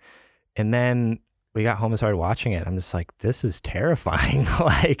 blah. And then we got home and started watching it. I'm just like, this is terrifying.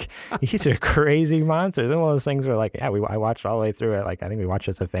 Like, these are crazy monsters. And one of those things where like, yeah, I watched all the way through it. Like, I think we watched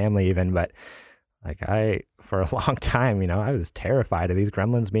as a family even, but like for a long time, you know, I was terrified of these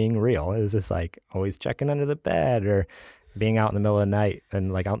gremlins being real. It was just like always checking under the bed or being out in the middle of the night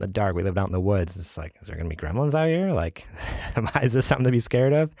and like out in the dark. We lived out in the woods. It's like, is there going to be gremlins out here? Like, is this something to be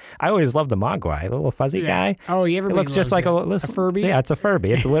scared of? I always loved the Mogwai, the little fuzzy guy. Oh, It looks just like a Furby. Yeah, it's a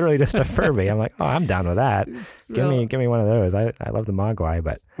Furby. It's literally just a Furby. I'm like, oh, I'm down with that. Give me one of those. I love the Mogwai,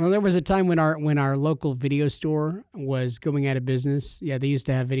 but Well, there was a time when our local video store was going out of business. Yeah, they used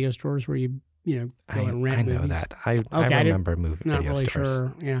to have video stores where you go and rent I know movies. that. I remember movie Not video really stores.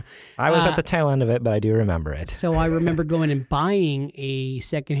 sure. Yeah, I was at the tail end of it, but I do remember it. So I remember going and buying a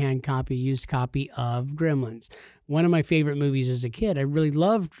secondhand used copy of Gremlins. One of my favorite movies as a kid. I really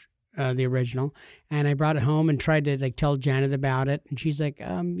loved the original, and I brought it home and tried to like tell Janet about it, and she's like,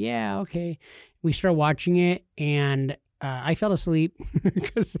 yeah, okay. We started watching it, and I fell asleep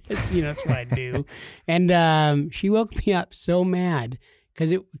because that's what I do, and she woke me up so mad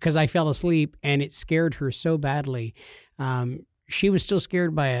because I fell asleep, and it scared her so badly. She was still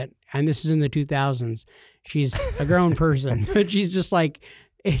scared by it, and this is in the 2000s. She's a grown person, but she's just like,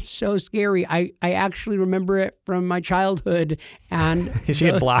 it's so scary. I actually remember it from my childhood, and She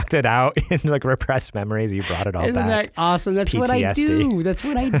had blocked it out in like repressed memories. You brought it all Isn't back. that awesome? That's It's what I PTSD. do. That's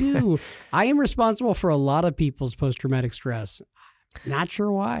what I do. I am responsible for a lot of people's post-traumatic stress. Not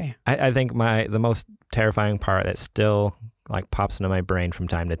sure why. I think the most terrifying part that still like pops into my brain from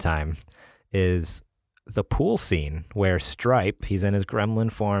time to time is the pool scene where Stripe, he's in his gremlin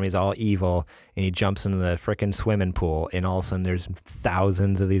form, he's all evil, and he jumps into the frickin' swimming pool, and all of a sudden there's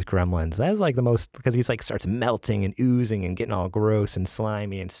thousands of these gremlins. That's like the most, because he's like starts melting and oozing and getting all gross and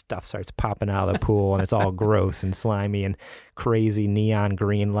slimy, and stuff starts popping out of the pool, and it's all gross and slimy and crazy neon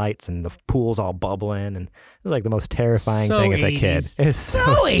green lights, and the pool's all bubbling, and it's like the most terrifying thing as a kid. 80s. It's so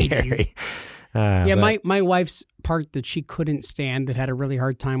scary. 80s. But my wife's part that she couldn't stand, that had a really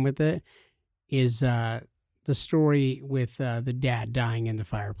hard time with it, is the story with the dad dying in the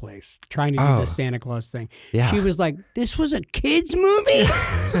fireplace, trying to do the Santa Claus thing. Yeah. She was like, "This was a kid's movie."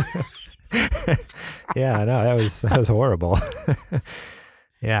 Yeah, no, that was horrible.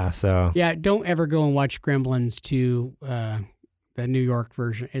 Yeah, so Yeah, don't ever go and watch Gremlins 2, the New York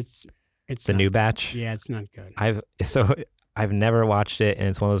version. It's the not- new batch. Yeah, it's not good. I've never watched it, and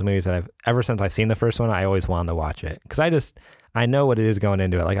it's one of those movies that ever since I've seen the first one, I always wanted to watch it because I know what it is going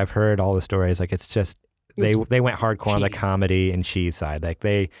into it. Like I've heard all the stories. Like it's just they went hardcore on the comedy and cheese side. Like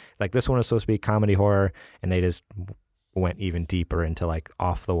this one was supposed to be comedy horror, and they just went even deeper into like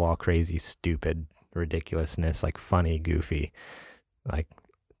off the wall, crazy, stupid ridiculousness, like funny, goofy, like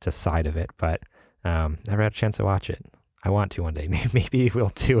just side of it. But never had a chance to watch it. I want to one day. Maybe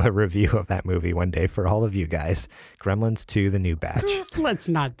we'll do a review of that movie one day for all of you guys. Gremlins 2, the new batch. Let's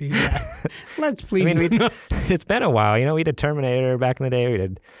not do that. Let's please. I mean, it's been a while. You know, we did Terminator back in the day. We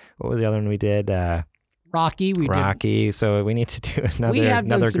did, what was the other one we did? Rocky. Rocky. So we need to do We have done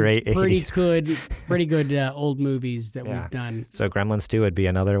another some great pretty 80s. good old movies that we've done. So Gremlins 2 would be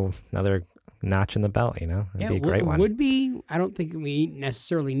another notch in the belt, you know? It'd be a great one. Would be. I don't think we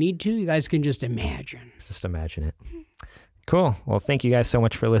necessarily need to. You guys can just imagine. Just imagine it. Cool. Well, thank you guys so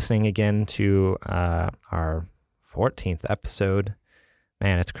much for listening again to our 14th episode.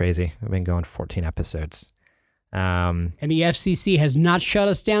 Man, it's crazy. We've been going 14 episodes. And the FCC has not shut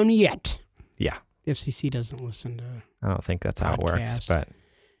us down yet. Yeah. The FCC doesn't listen to I don't think that's how it works, podcasts. but,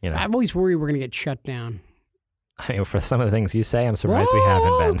 you know. I'm always worried we're going to get shut down. I mean, for some of the things you say, I'm surprised we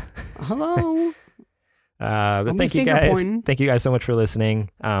haven't been. Hello. But thank you guys. Thank you guys so much for listening.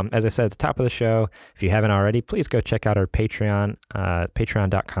 As I said at the top of the show, if you haven't already, please go check out our Patreon,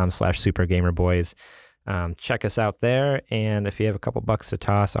 patreon.com/supergamerboys. Check us out there. And if you have a couple bucks to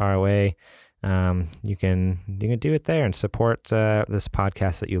toss our way, you can do it there and support this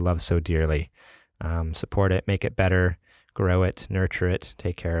podcast that you love so dearly. Support it, make it better, grow it, nurture it,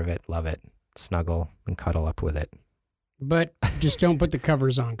 take care of it, love it, snuggle and cuddle up with it. But just don't put the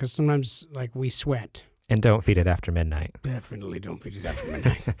covers on because sometimes we sweat. And don't feed it after midnight. Definitely don't feed it after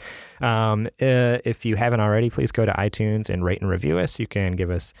midnight. If you haven't already, please go to iTunes and rate and review us. You can give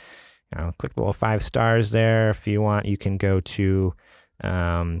us, click the little 5 stars there. If you want, you can go to,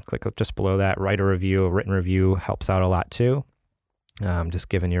 click just below that, write a review. A written review helps out a lot too. Just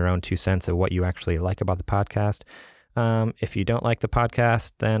giving your own 2 cents of what you actually like about the podcast. If you don't like the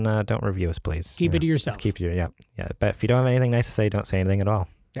podcast, then don't review us, please. Keep it to yourself. Keep your, yeah. But if you don't have anything nice to say, don't say anything at all.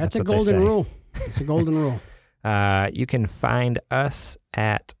 That's a golden rule. It's a golden rule. You can find us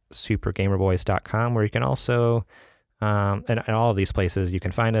at supergamerboys.com, where you can also, and all of these places, you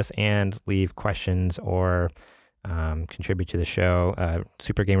can find us and leave questions or contribute to the show.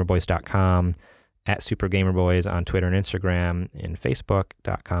 Supergamerboys.com, at supergamerboys on Twitter and Instagram, and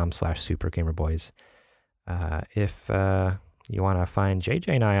facebook.com/supergamerboys. If you want to find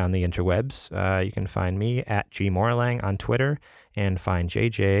JJ and I on the interwebs, you can find me at gmorlang on Twitter and find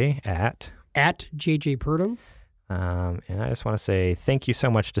JJ at JJ Purdom. And I just want to say thank you so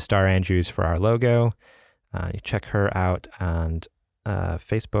much to Star Andrews for our logo. You check her out on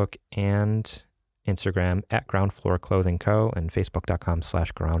Facebook and Instagram at Ground Floor Clothing Co. and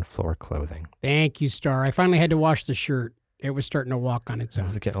facebook.com/Ground Floor Clothing. Thank you, Star. I finally had to wash the shirt. It was starting to walk on its own.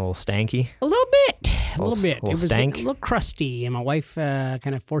 Is it getting a little stanky? A little bit. A little bit. It was stank. A little crusty, and my wife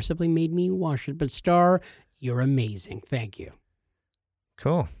kind of forcibly made me wash it. But Star, you're amazing. Thank you.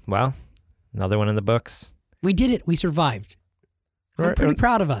 Cool. Well, another one in the books. We did it. We survived. I'm pretty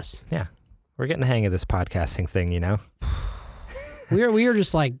proud of us. Yeah. We're getting the hang of this podcasting thing, We are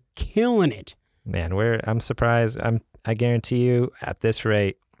just killing it. Man, I'm surprised. I guarantee you at this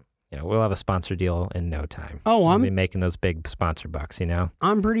rate, we'll have a sponsor deal in no time. Oh, we'll be making those big sponsor bucks,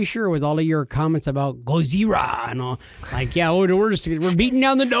 I'm pretty sure with all of your comments about Gojira and all, we're beating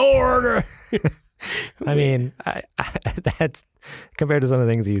down the door. I mean, that's compared to some of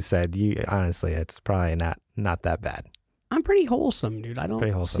the things you said. Honestly, it's probably not that bad. I'm pretty wholesome, dude. I don't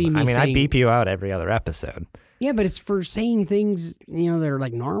pretty wholesome. see me saying, I beep you out every other episode. Yeah, but it's for saying things that are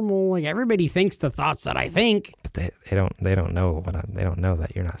normal. Everybody thinks the thoughts that I think. But they don't know they don't know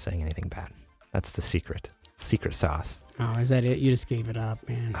that you're not saying anything bad. That's the secret sauce. Oh, is that it? You just gave it up,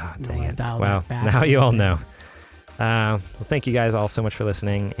 man. Oh, dang it. Well, now you all know. Well, thank you guys all so much for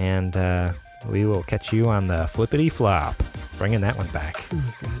listening, and we will catch you on the flippity flop. Bringing that one back.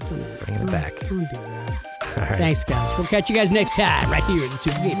 Oh, God, Bringing it back. Don't do that. All right. Thanks, guys. We'll catch you guys next time right here at the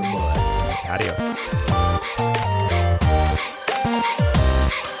Super Gamer Boy. Adios.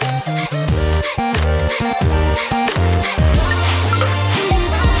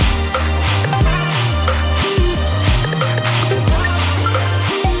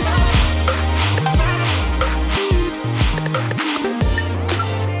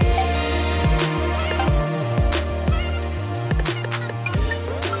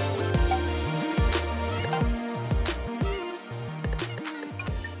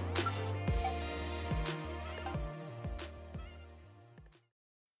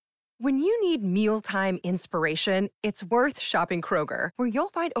 When you need mealtime inspiration, it's worth shopping Kroger, where you'll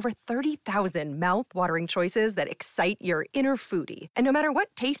find over 30,000 mouth-watering choices that excite your inner foodie. And no matter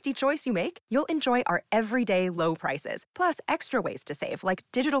what tasty choice you make, you'll enjoy our everyday low prices, plus extra ways to save, like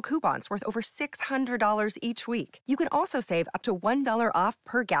digital coupons worth over $600 each week. You can also save up to $1 off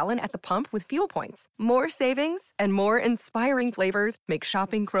per gallon at the pump with fuel points. More savings and more inspiring flavors make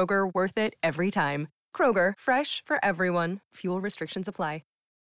shopping Kroger worth it every time. Kroger, fresh for everyone. Fuel restrictions apply.